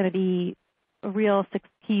is going to be a real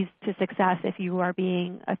keys to success if your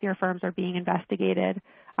firms are being investigated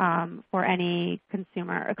for any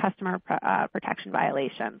customer protection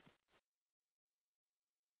violations.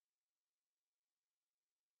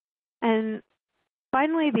 And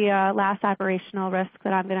finally, the last operational risk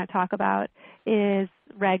that I'm going to talk about is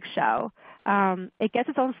Reg Show. It gets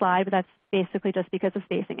its own slide, but that's basically just because of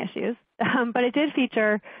spacing issues. But it did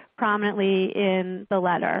feature prominently in the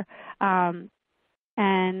letter.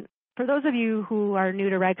 And for those of you who are new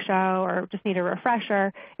to Reg Show or just need a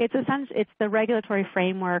refresher, it's the regulatory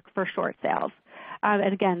framework for short sales.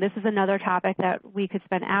 And again, this is another topic that we could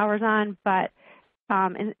spend hours on, but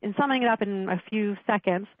in summing it up in a few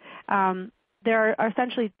seconds, there are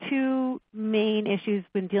essentially 2 main issues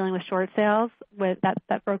when dealing with short sales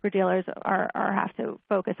that broker-dealers have to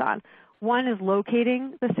focus on. One is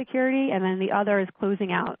locating the security, and then the other is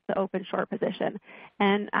closing out the open short position.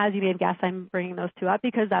 And as you may have guessed, I'm bringing those 2 up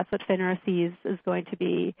because that's what FINRA sees is going to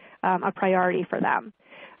be a priority for them.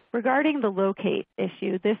 Regarding the locate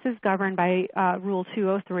issue, this is governed by Rule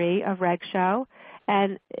 203 of Reg Show.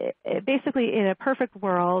 And basically, in a perfect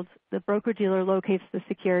world, the broker-dealer locates the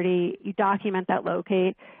security, you document that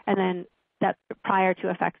locate, and then that prior to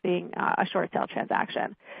effecting a short sale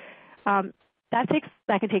transaction. That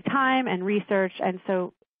can take time and research, and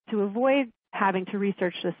so to avoid having to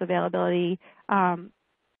research this availability,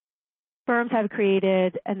 firms have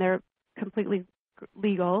created, and they're completely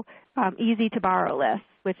legal, easy to borrow lists,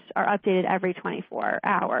 which are updated every 24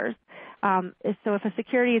 hours. So if a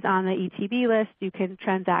security is on the ETB list, you can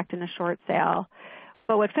transact in a short sale.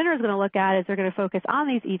 But what FINRA is going to look at is they're going to focus on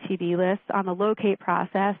these ETB lists, on the locate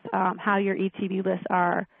process, how your ETB lists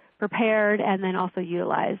are prepared and then also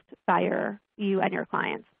utilized by you and your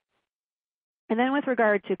clients. And then with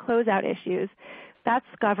regard to closeout issues, that's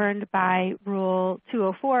governed by Rule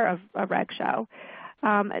 204 of Reg Show.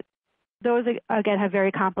 Those, again, have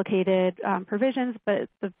very complicated provisions, but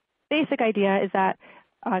the basic idea is that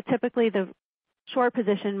typically the short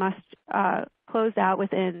position must close out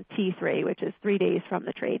within T3, which is 3 days from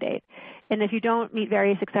the trade date. And if you don't meet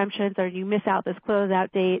various exemptions or you miss out this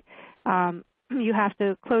closeout date, you have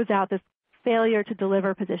to close out this failure to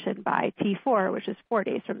deliver position by T4, which is 4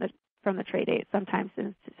 days from the trade date, sometimes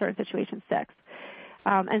in certain situations 6.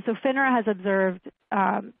 And so FINRA has observed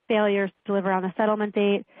failures to deliver on the settlement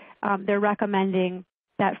date. They're recommending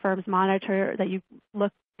that firms monitor, that you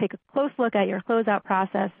take a close look at your closeout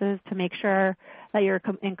processes to make sure that you're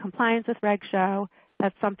in compliance with Reg Show.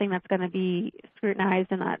 That's something that's going to be scrutinized,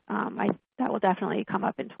 and that will definitely come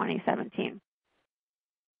up in 2017.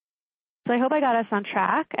 So I hope I got us on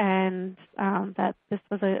track, and that this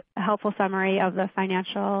was a helpful summary of the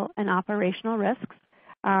financial and operational risks.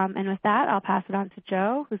 And with that, I'll pass it on to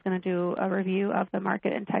Joe, who's going to do a review of the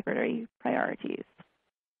market integrity priorities.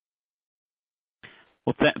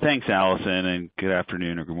 Well, thanks, Allison, and good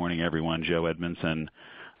afternoon or good morning, everyone. Joe Edmondson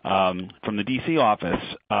from the D.C. office.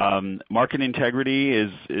 Market integrity has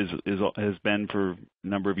been for a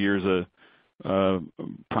number of years a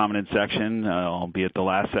prominent section, albeit the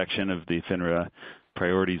last section of the FINRA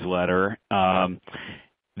priorities letter.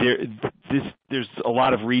 There's a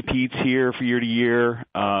lot of repeats here for year to year.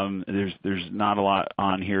 There's not a lot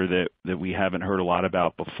on here that we haven't heard a lot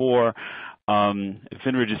about before.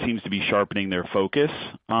 FINRA just seems to be sharpening their focus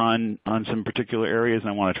on some particular areas, and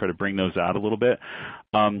I want to try to bring those out a little bit.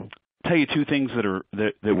 Tell you two things that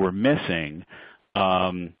were missing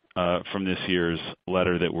from this year's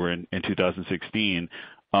letter that were in 2016.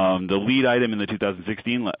 The lead item in the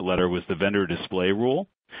 2016 letter was the vendor display rule,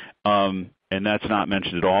 and that's not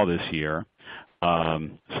mentioned at all this year.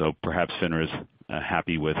 So perhaps FINRA is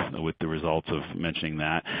happy with the results of mentioning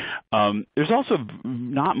that. There's also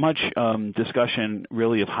not much discussion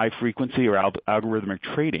really of high frequency or algorithmic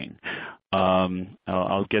trading.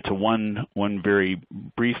 I'll get to one very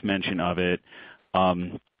brief mention of it.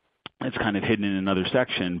 It's kind of hidden in another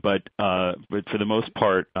section, but for the most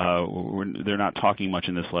part, they're not talking much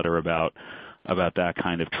in this letter about that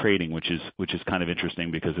kind of trading, which is kind of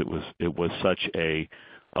interesting because it was such a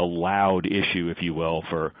loud issue, if you will,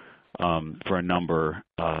 for a number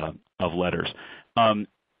of letters. Let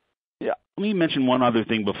me mention one other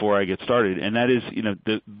thing before I get started, and that is,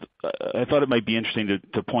 I thought it might be interesting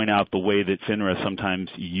to point out the way that FINRA sometimes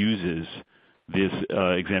uses this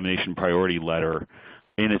examination priority letter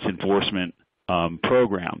in its enforcement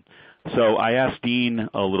program. So I asked Dean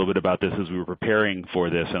a little bit about this as we were preparing for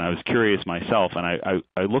this, and I was curious myself, and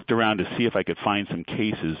I looked around to see if I could find some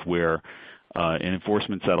cases where in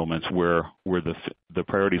enforcement settlements where the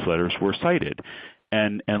priorities letters were cited.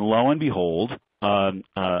 And lo and behold,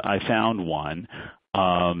 I found one.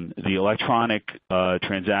 The Electronic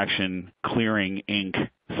Transaction Clearing, Inc.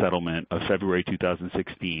 settlement of February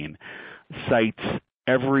 2016 cites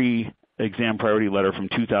every exam priority letter from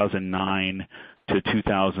 2009 to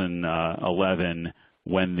 2011,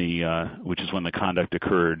 which is when the conduct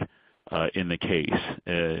occurred in the case.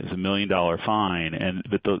 It's $1 million fine,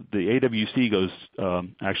 but the AWC goes.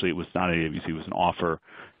 Actually, it was not AWC; it was an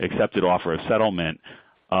accepted offer of settlement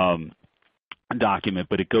document.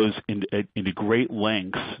 But it goes into great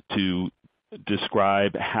lengths to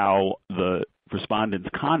describe how the respondent's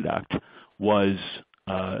conduct was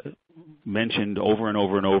mentioned over and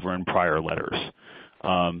over and over in prior letters. So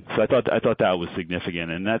I thought that was significant,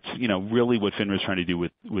 and that's really what FINRA is trying to do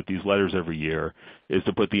with these letters every year, is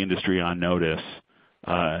to put the industry on notice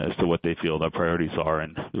as to what they feel their priorities are,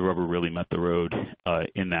 and the rubber really met the road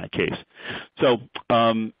in that case. So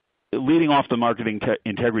leading off the marketing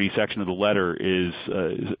integrity section of the letter is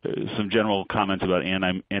some general comments about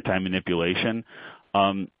anti-manipulation.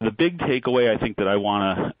 The big takeaway I think that I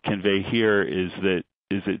want to convey here is that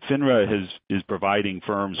FINRA is providing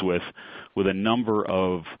firms with a number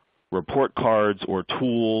of report cards or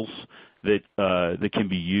tools that can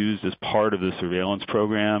be used as part of the surveillance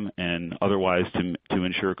program and otherwise to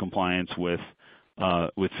ensure compliance with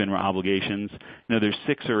FINRA obligations. There's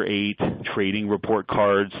 6 or 8 trading report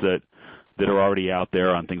cards that are already out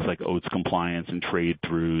there on things like OATS compliance and trade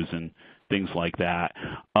throughs and things like that.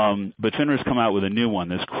 But FINRA's come out with a new one,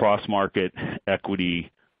 this cross-market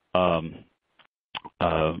equity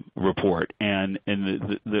report, and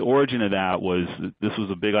the origin of that was this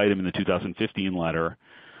was a big item in the 2015 letter,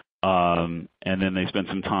 and then they spent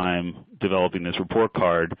some time developing this report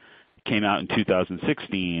card. Came out in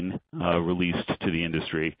 2016, released to the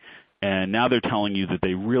industry, and now they're telling you that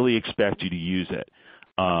they really expect you to use it.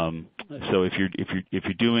 So if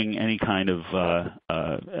you're doing any kind of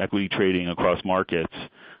equity trading across markets,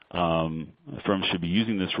 firms should be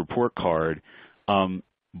using this report card.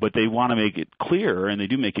 But they want to make it clear, and they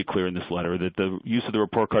do make it clear in this letter, that the use of the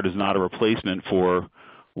report card is not a replacement for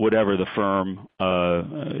whatever the firm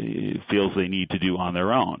feels they need to do on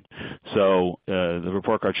their own. So the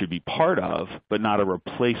report card should be part of, but not a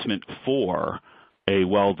replacement for, a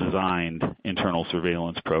well-designed internal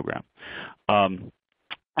surveillance program.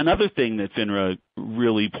 Another thing that FINRA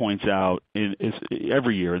really points out is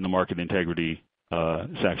every year in the market integrity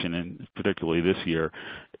section, and particularly this year,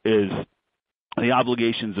 is the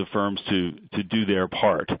obligations of firms to do their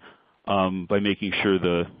part by making sure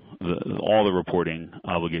all the reporting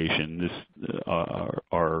obligations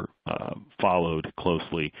are followed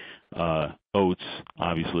closely. OATS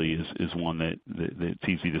obviously is one that's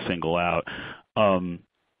easy to single out.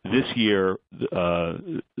 This year,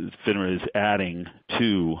 FINRA is adding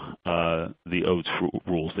to the OATS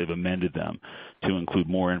rules. They've amended them to include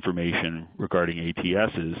more information regarding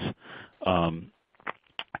ATSs.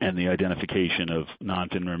 and the identification of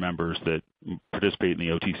non-FINRA members that participate in the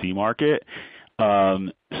OTC market.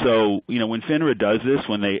 So, when FINRA does this,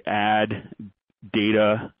 when they add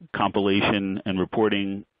data compilation and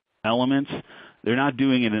reporting elements, they're not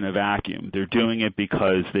doing it in a vacuum. They're doing it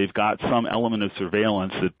because they've got some element of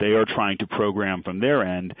surveillance that they are trying to program from their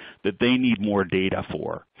end that they need more data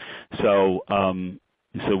for. So,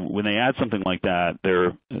 so when they add something like that,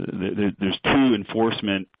 there's two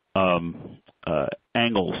enforcement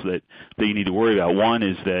angles that you need to worry about. One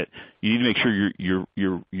is that you need to make sure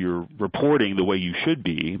you're reporting the way you should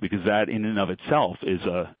be, because that in and of itself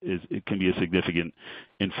it can be a significant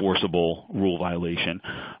enforceable rule violation.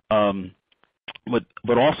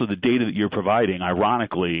 But also the data that you're providing,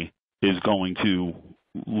 ironically, is going to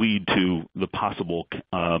lead to the possible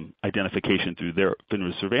identification through their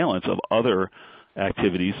FINRA surveillance of other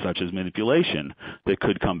activities such as manipulation that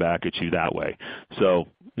could come back at you that way. So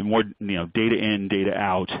the more data in, data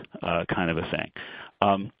out kind of a thing.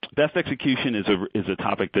 Best execution is a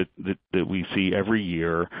topic that we see every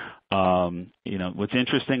year. What's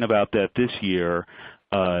interesting about that this year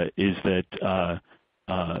is that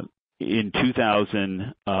in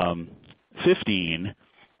 2015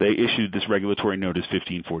 they issued this regulatory notice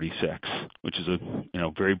 1546, which is a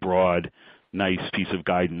very broad, nice piece of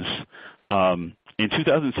guidance. In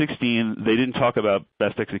 2016, they didn't talk about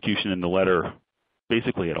best execution in the letter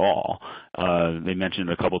basically at all. They mentioned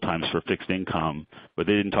it a couple times for fixed income, but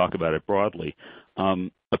they didn't talk about it broadly.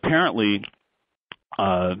 Apparently,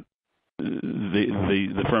 the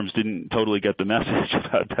firms didn't totally get the message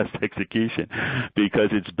about best execution, because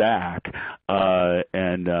it's back.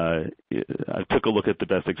 And I took a look at the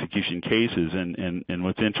best execution cases, and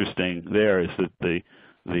what's interesting there is that the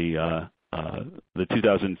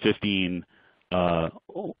 2015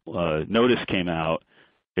 notice came out.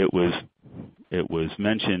 It was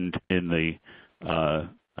mentioned in the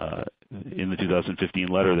 2015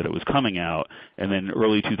 letter that it was coming out, and then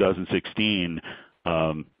early 2016,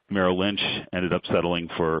 Merrill Lynch ended up settling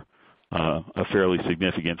for a fairly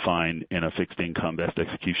significant fine in a fixed income best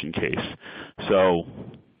execution case. So,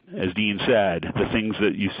 as Dean said, the things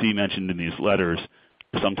that you see mentioned in these letters,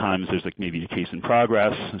 sometimes there's like maybe a case in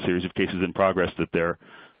progress, a series of cases in progress that they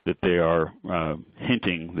are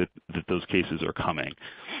hinting that those cases are coming.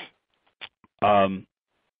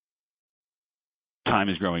 Time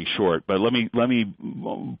is growing short, but let me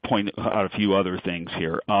point out a few other things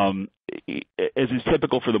here. As is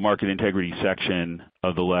typical for the market integrity section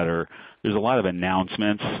of the letter, there's a lot of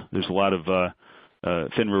announcements. There's a lot of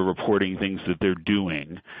FINRA reporting things that they're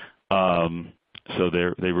doing. So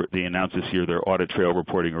they announced this year their audit trail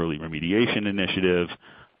reporting early remediation initiative.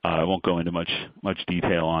 I won't go into much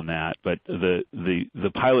detail on that, but the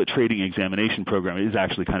pilot trading examination program is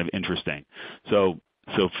actually kind of interesting. So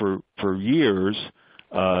for years,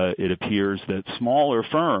 it appears that smaller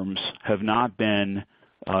firms have not been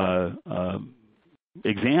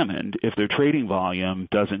examined if their trading volume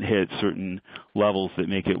doesn't hit certain levels that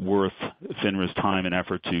make it worth FINRA's time and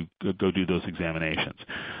effort to go do those examinations.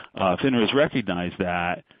 FINRA has recognized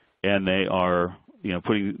that, and they are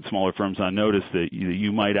putting smaller firms on notice that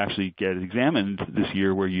you might actually get examined this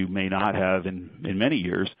year where you may not have in many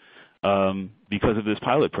years because of this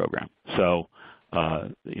pilot program. So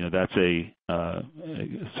that's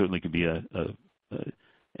certainly could be an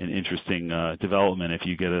interesting development if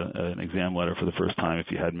you get an exam letter for the first time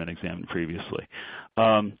if you hadn't been examined previously.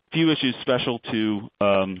 Few issues special to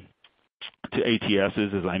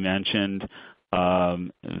ATSs, as I mentioned.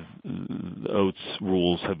 OATS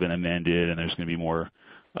rules have been amended, and there's going to be more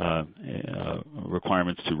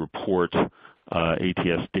requirements to report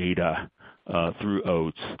ATS data through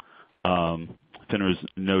OATS. FINRA's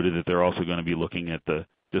noted that they're also going to be looking at the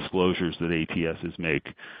disclosures that ATSs make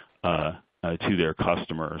to their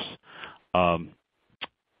customers.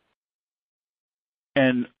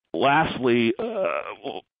 And lastly,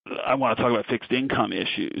 I want to talk about fixed income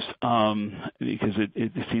issues because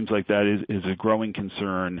it seems like that is a growing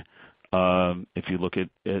concern if you look at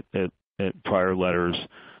prior letters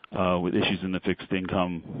with issues in the fixed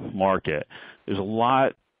income market. There's a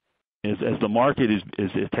lot, as the market as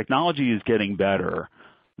technology is getting better,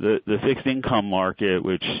 the fixed income market,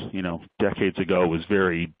 which decades ago was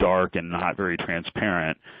very dark and not very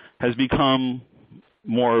transparent, has become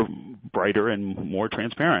more brighter and more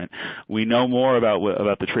transparent. We know more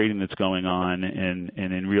about the trading that's going on and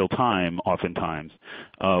in real time oftentimes,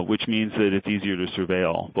 which means that it's easier to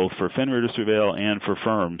surveil, both for FINRA to surveil and for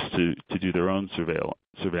firms to do their own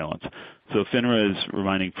surveillance. So FINRA is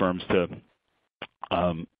reminding firms to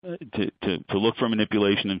look for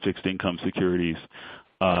manipulation in fixed income securities.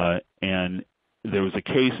 And there was a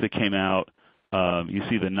case that came out you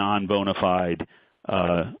see the non-bona fide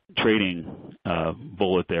trading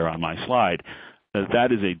bullet there on my slide.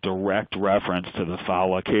 That is a direct reference to the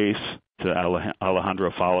Fala case, to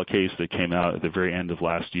Alejandro Fala case that came out at the very end of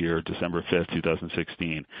last year, December 5th,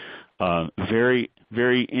 2016. Very,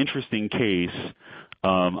 very interesting case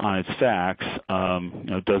on its facts.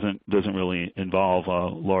 Doesn't really involve a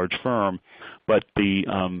large firm, but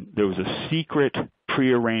there was a secret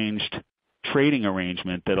prearranged trading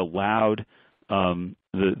arrangement that allowed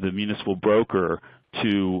the municipal broker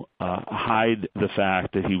to hide the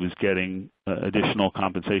fact that he was getting additional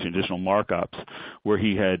compensation, additional markups, where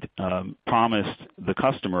he had promised the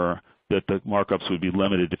customer that the markups would be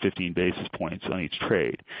limited to 15 basis points on each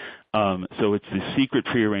trade. So it's the secret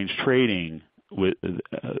prearranged trading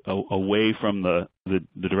away from the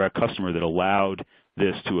direct customer that allowed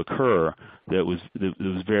this to occur that was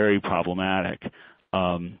very problematic.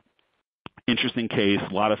 Interesting case.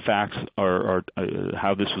 A lot of facts are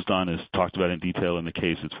how this was done is talked about in detail in the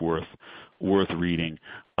case. It's worth reading.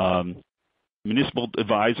 Municipal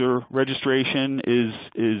advisor registration is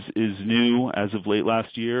new as of late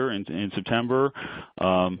last year in September.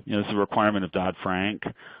 It's a requirement of Dodd-Frank.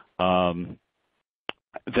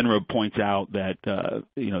 FINRA points out that that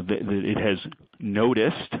it has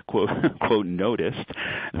noticed, quote noticed,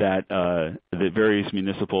 that various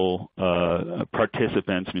municipal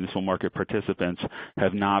participants, municipal market participants,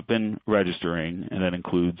 have not been registering, and that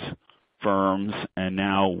includes firms. And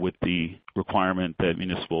now with the requirement that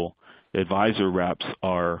municipal advisor reps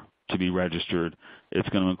are to be registered, it's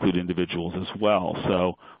going to include individuals as well.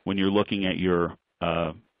 So when you're looking at your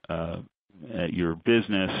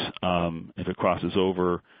business, if it crosses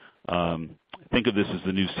over, think of this as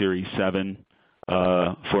the new Series 7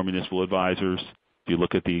 for municipal advisors. If you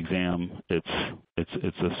look at the exam, it's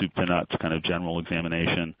a soup to nuts kind of general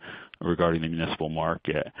examination regarding the municipal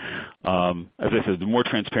market. As I said, the more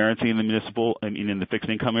transparency in the fixed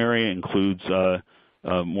income area includes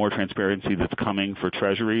more transparency that's coming for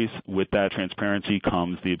treasuries. With that transparency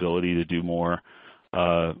comes the ability to do more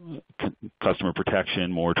customer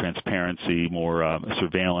protection, more transparency, more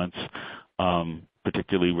surveillance,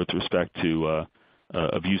 particularly with respect to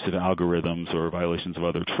abusive algorithms or violations of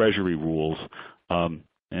other treasury rules.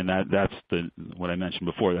 And that's what I mentioned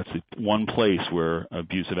before. That's the one place where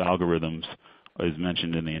abusive algorithms is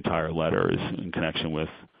mentioned in the entire letter, is in connection with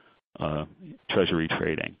treasury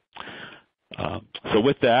trading. So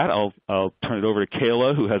with that, I'll turn it over to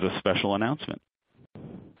Kayla, who has a special announcement.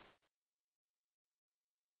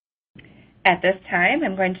 At this time,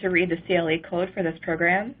 I'm going to read the CLE code for this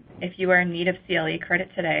program. If you are in need of CLE credit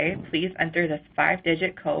today, please enter this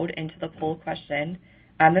 5-digit code into the poll question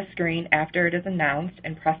on the screen after it is announced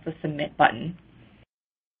and press the Submit button.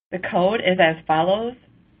 The code is as follows: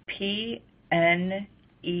 PNEOR.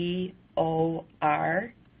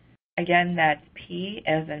 Again, that's P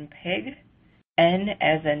as in pig, N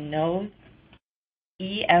as in nose,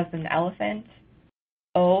 E as in elephant,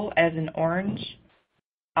 O as in orange,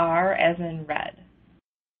 R as in red.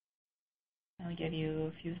 I'll give you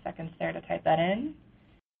a few seconds there to type that in.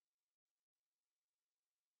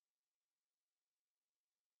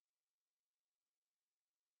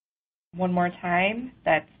 One more time,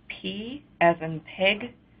 that's P as in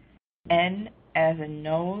pig, N as in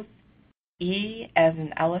nose, E as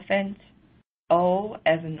in elephant, O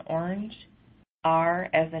as in orange, R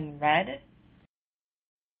as in red.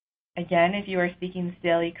 Again, if you are seeking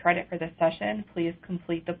CLE credit for this session, please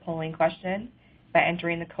complete the polling question by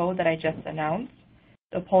entering the code that I just announced.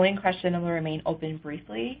 The polling question will remain open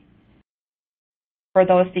briefly. For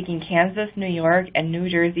those seeking Kansas, New York, and New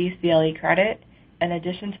Jersey CLE credit, in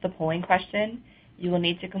addition to the polling question, you will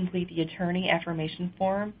need to complete the attorney affirmation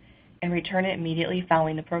form and return it immediately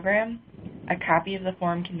following the program. A copy of the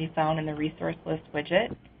form can be found in the resource list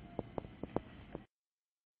widget.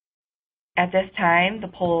 At this time, the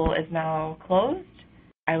poll is now closed.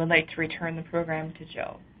 I would like to return the program to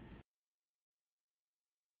Joe.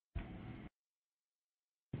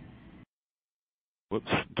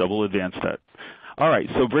 Whoops, double advanced that. All right,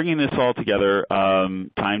 so bringing this all together,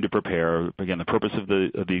 time to prepare. Again, the purpose of the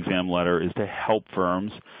exam letter is to help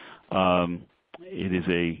firms. It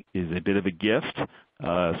is a bit of a gift.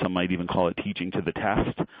 Some might even call it teaching to the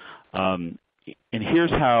test. And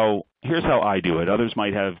here's how I do it. Others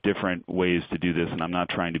might have different ways to do this, and I'm not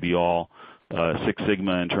trying to be all Six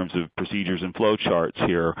Sigma in terms of procedures and flow charts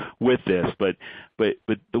here with this. But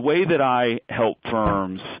the way that I help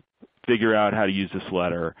firms figure out how to use this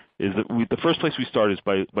letter is that the first place we start is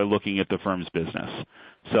by looking at the firm's business.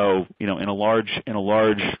 So in a large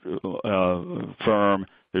firm,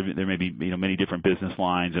 there may be many different business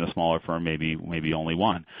lines. In a smaller firm, maybe only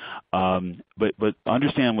one. But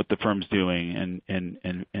understand what the firm's doing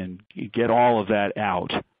and get all of that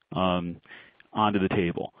out onto the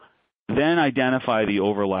table. Then identify the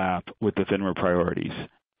overlap with the FINRA priorities.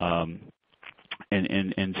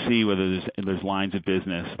 And see whether there's lines of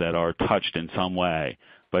business that are touched in some way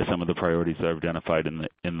by some of the priorities that are identified in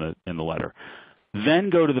the letter. Then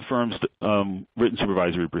go to the firm's written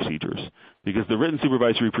supervisory procedures, because the written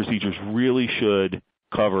supervisory procedures really should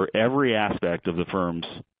cover every aspect of the firm's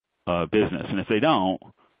business. And if they don't,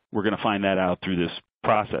 we're going to find that out through this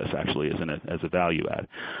process, actually, as a value add.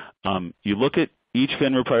 You look at each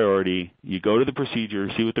FINRA priority, you go to the procedure,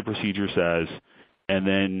 see what the procedure says, and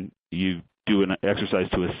then you do an exercise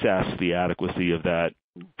to assess the adequacy of that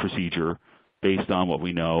procedure based on what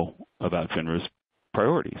we know about FINRA's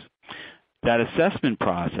priorities. That assessment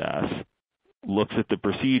process looks at the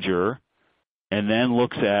procedure and then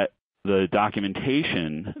looks at the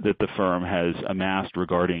documentation that the firm has amassed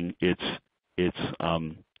regarding its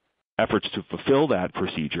efforts to fulfill that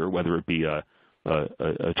procedure, whether it be a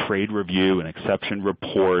trade review, an exception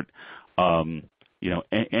report,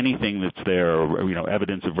 anything that's there, or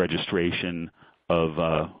evidence of registration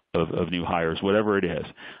of new hires, whatever it is.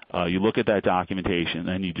 You look at that documentation,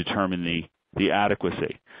 then you determine the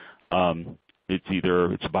adequacy.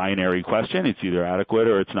 It's a binary question. It's either adequate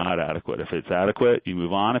or it's not adequate. If it's adequate, you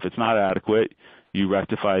move on. If it's not adequate, you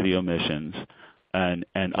rectify the omissions and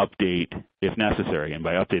update if necessary. And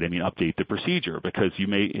by update, I mean update the procedure, because you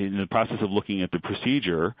may, in the process of looking at the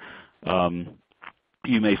procedure,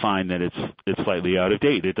 you may find that it's slightly out of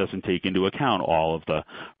date. It doesn't take into account all of the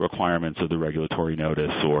requirements of the regulatory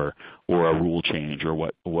notice or a rule change or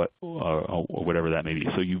whatever that may be.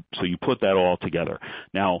 So you put that all together.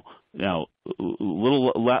 Now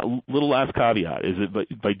little last caveat is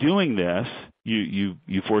that by doing this, you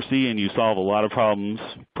foresee and you solve a lot of problems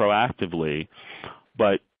proactively,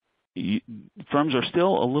 but firms are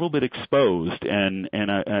still a little bit exposed, and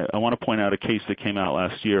I want to point out a case that came out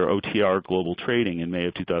last year, OTR Global Trading, in May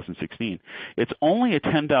of 2016. It's only a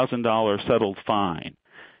 $10,000 settled fine,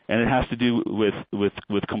 and it has to do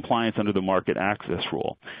with compliance under the market access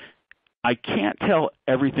rule. I can't tell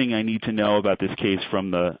everything I need to know about this case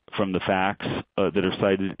from the facts that are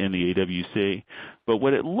cited in the AWC, but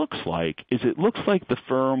what it looks like is the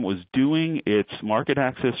firm was doing its market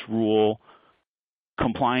access rule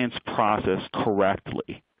compliance process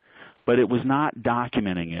correctly, but it was not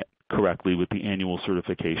documenting it correctly with the annual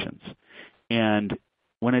certifications. And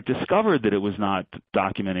when it discovered that it was not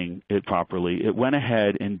documenting it properly, it went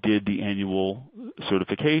ahead and did the annual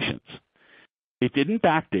certifications. It didn't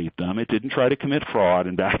backdate them. It didn't try to commit fraud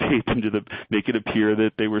and backdate them to make it appear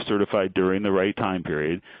that they were certified during the right time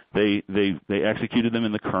period. They executed them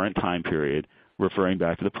in the current time period, referring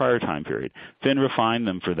back to the prior time period. FINRA fined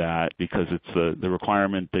them for that because it's the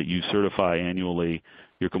requirement that you certify annually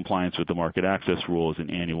your compliance with the market access rule is an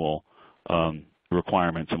annual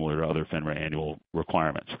requirement similar to other FINRA annual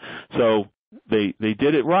requirements. So they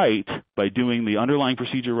did it right by doing the underlying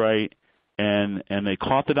procedure right, and they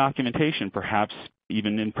caught the documentation, perhaps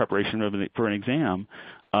even in preparation for an exam,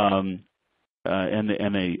 and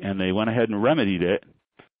they went ahead and remedied it.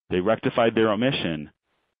 They rectified their omission.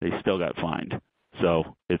 They still got fined.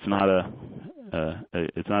 So it's not a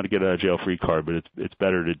get out of jail free card, but it's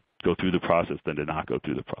better to go through the process than to not go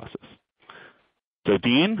through the process. So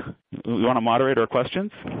Dean, you want to moderate our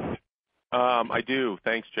questions? I do.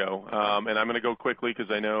 Thanks, Joe. And I'm going to go quickly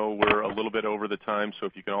because I know we're a little bit over the time. So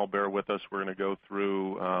if you can all bear with us, we're going to go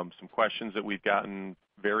through some questions that we've gotten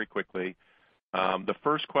very quickly. The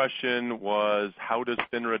first question was, how does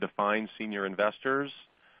FINRA define senior investors?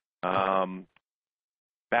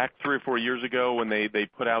 Back 3 or 4 years ago, when they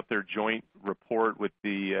put out their joint report with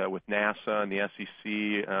NASA and the SEC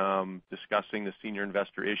discussing the senior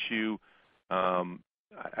investor issue,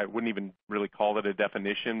 I wouldn't even really call it a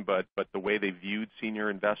definition, but the way they viewed senior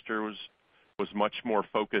investors was much more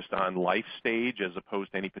focused on life stage as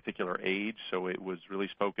opposed to any particular age. So it was really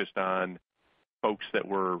focused on folks that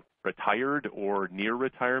were retired or near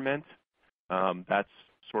retirement. That's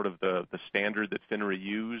sort of the standard that FINRA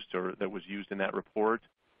used, or that was used in that report.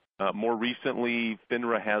 More recently,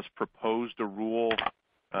 FINRA has proposed a rule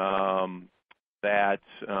that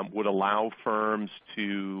would allow firms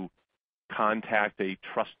to contact a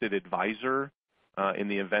trusted advisor in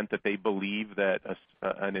the event that they believe that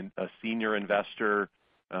a senior investor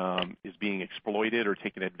is being exploited or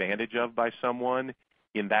taken advantage of by someone.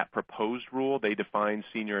 In that proposed rule, they define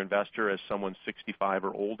senior investor as someone 65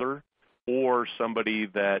 or older, or somebody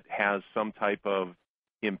that has some type of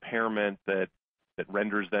impairment that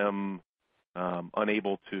renders them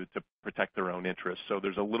unable to protect their own interests. So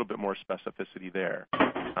there's a little bit more specificity there.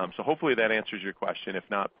 So hopefully that answers your question. If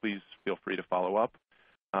not, please feel free to follow up.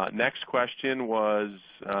 Next question was,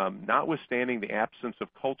 notwithstanding the absence of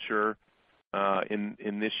culture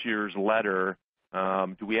in this year's letter,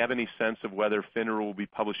 do we have any sense of whether FINRA will be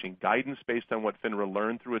publishing guidance based on what FINRA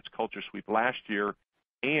learned through its culture sweep last year?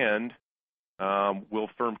 And will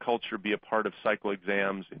firm culture be a part of cycle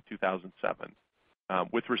exams in 2007?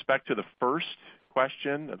 With respect to the first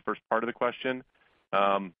question, the first part of the question,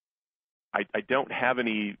 I don't have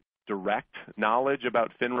any direct knowledge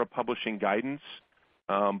about FINRA publishing guidance,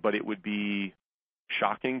 but it would be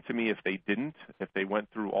shocking to me if they didn't, if they went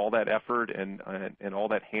through all that effort and all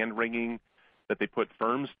that hand-wringing that they put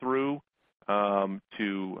firms through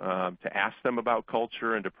to ask them about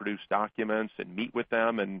culture and to produce documents and meet with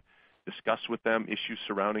them and discuss with them issues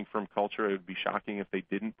surrounding firm culture. It would be shocking if they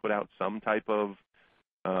didn't put out some type of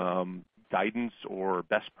guidance or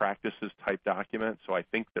best practices type document. So I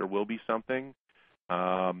think there will be something.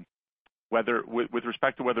 With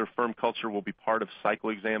respect to whether firm culture will be part of cycle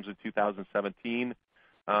exams in 2017,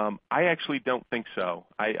 I actually don't think so.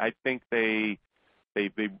 I think they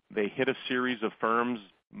hit a series of firms,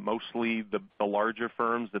 mostly the larger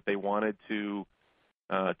firms that they wanted to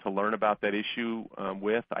learn about that issue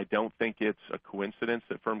with. I don't think it's a coincidence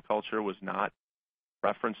that firm culture was not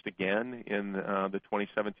referenced again in the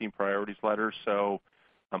 2017 priorities letter. So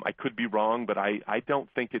I could be wrong, but I don't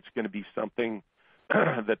think it's going to be something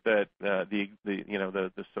that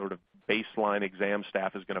the sort of baseline exam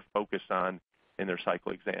staff is going to focus on in their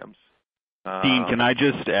cycle exams. Dean, can I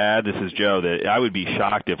just add, this is Joe, that I would be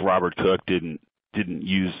shocked if Robert Cook didn't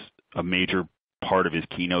use a major part of his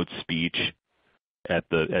keynote speech at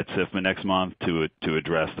SIFMA next month to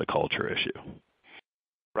address the culture issue.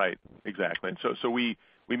 Right, exactly. And so we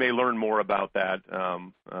may learn more about that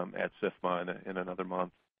at SIFMA in another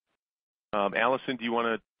month. Allison, do you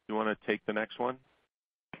want to take the next one?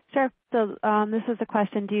 Sure. So this is a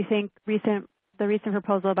question. Do you think the recent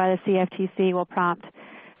proposal by the CFTC will prompt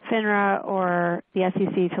FINRA or the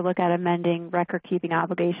SEC to look at amending record-keeping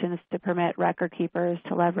obligations to permit record keepers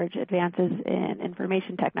to leverage advances in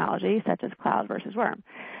information technology, such as cloud versus worm?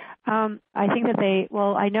 I think that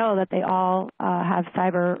I know that they all have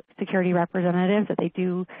cybersecurity representatives, that they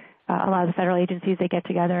do, a lot of the federal agencies, they get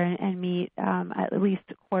together and meet at least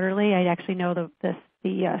quarterly. I actually know the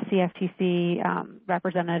CFTC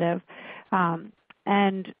representative.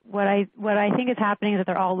 And what I think is happening is that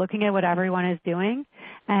they're all looking at what everyone is doing,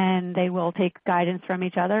 and they will take guidance from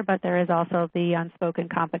each other, but there is also the unspoken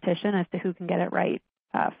competition as to who can get it right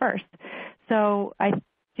first. So I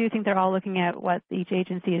do think they're all looking at what each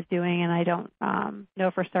agency is doing, and I don't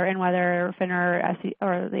know for certain whether FINRA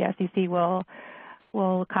or the SEC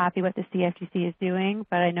will copy what the CFTC is doing,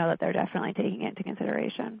 but I know that they're definitely taking it into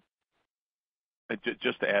consideration.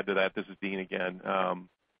 Just to add to that, this is Dean again.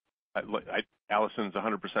 Allison's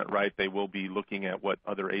 100% right. They will be looking at what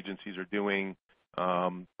other agencies are doing,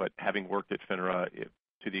 but having worked at FINRA,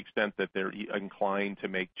 to the extent that they're inclined to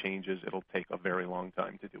make changes, it'll take a very long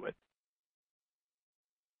time to do it.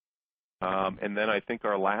 And then I think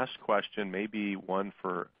our last question may be one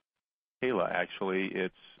for Kayla, actually.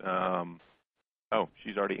 It's,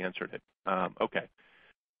 she's already answered it. Okay.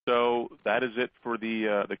 So that is it for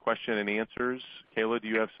the question and answers. Kayla, do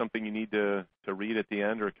you have something you need to read at the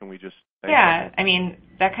end, or can we just? Yeah, I mean,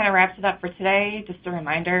 that kind of wraps it up for today. Just a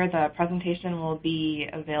reminder, the presentation will be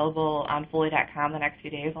available on Foley.com the next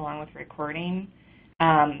few days along with recording.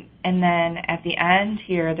 And then at the end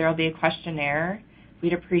here, there will be a questionnaire.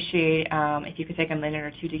 We'd appreciate if you could take a minute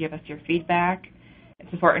or two to give us your feedback.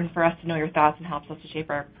 It's important for us to know your thoughts and helps us to shape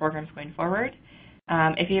our programs going forward.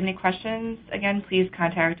 If you have any questions, again, please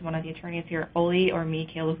contact one of the attorneys here at Foley or me,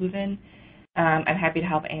 Kayla Hooven. I'm happy to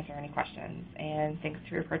help answer any questions. And thanks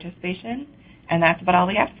for your participation. And that's about all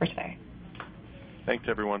we have for today. Thanks,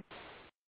 everyone.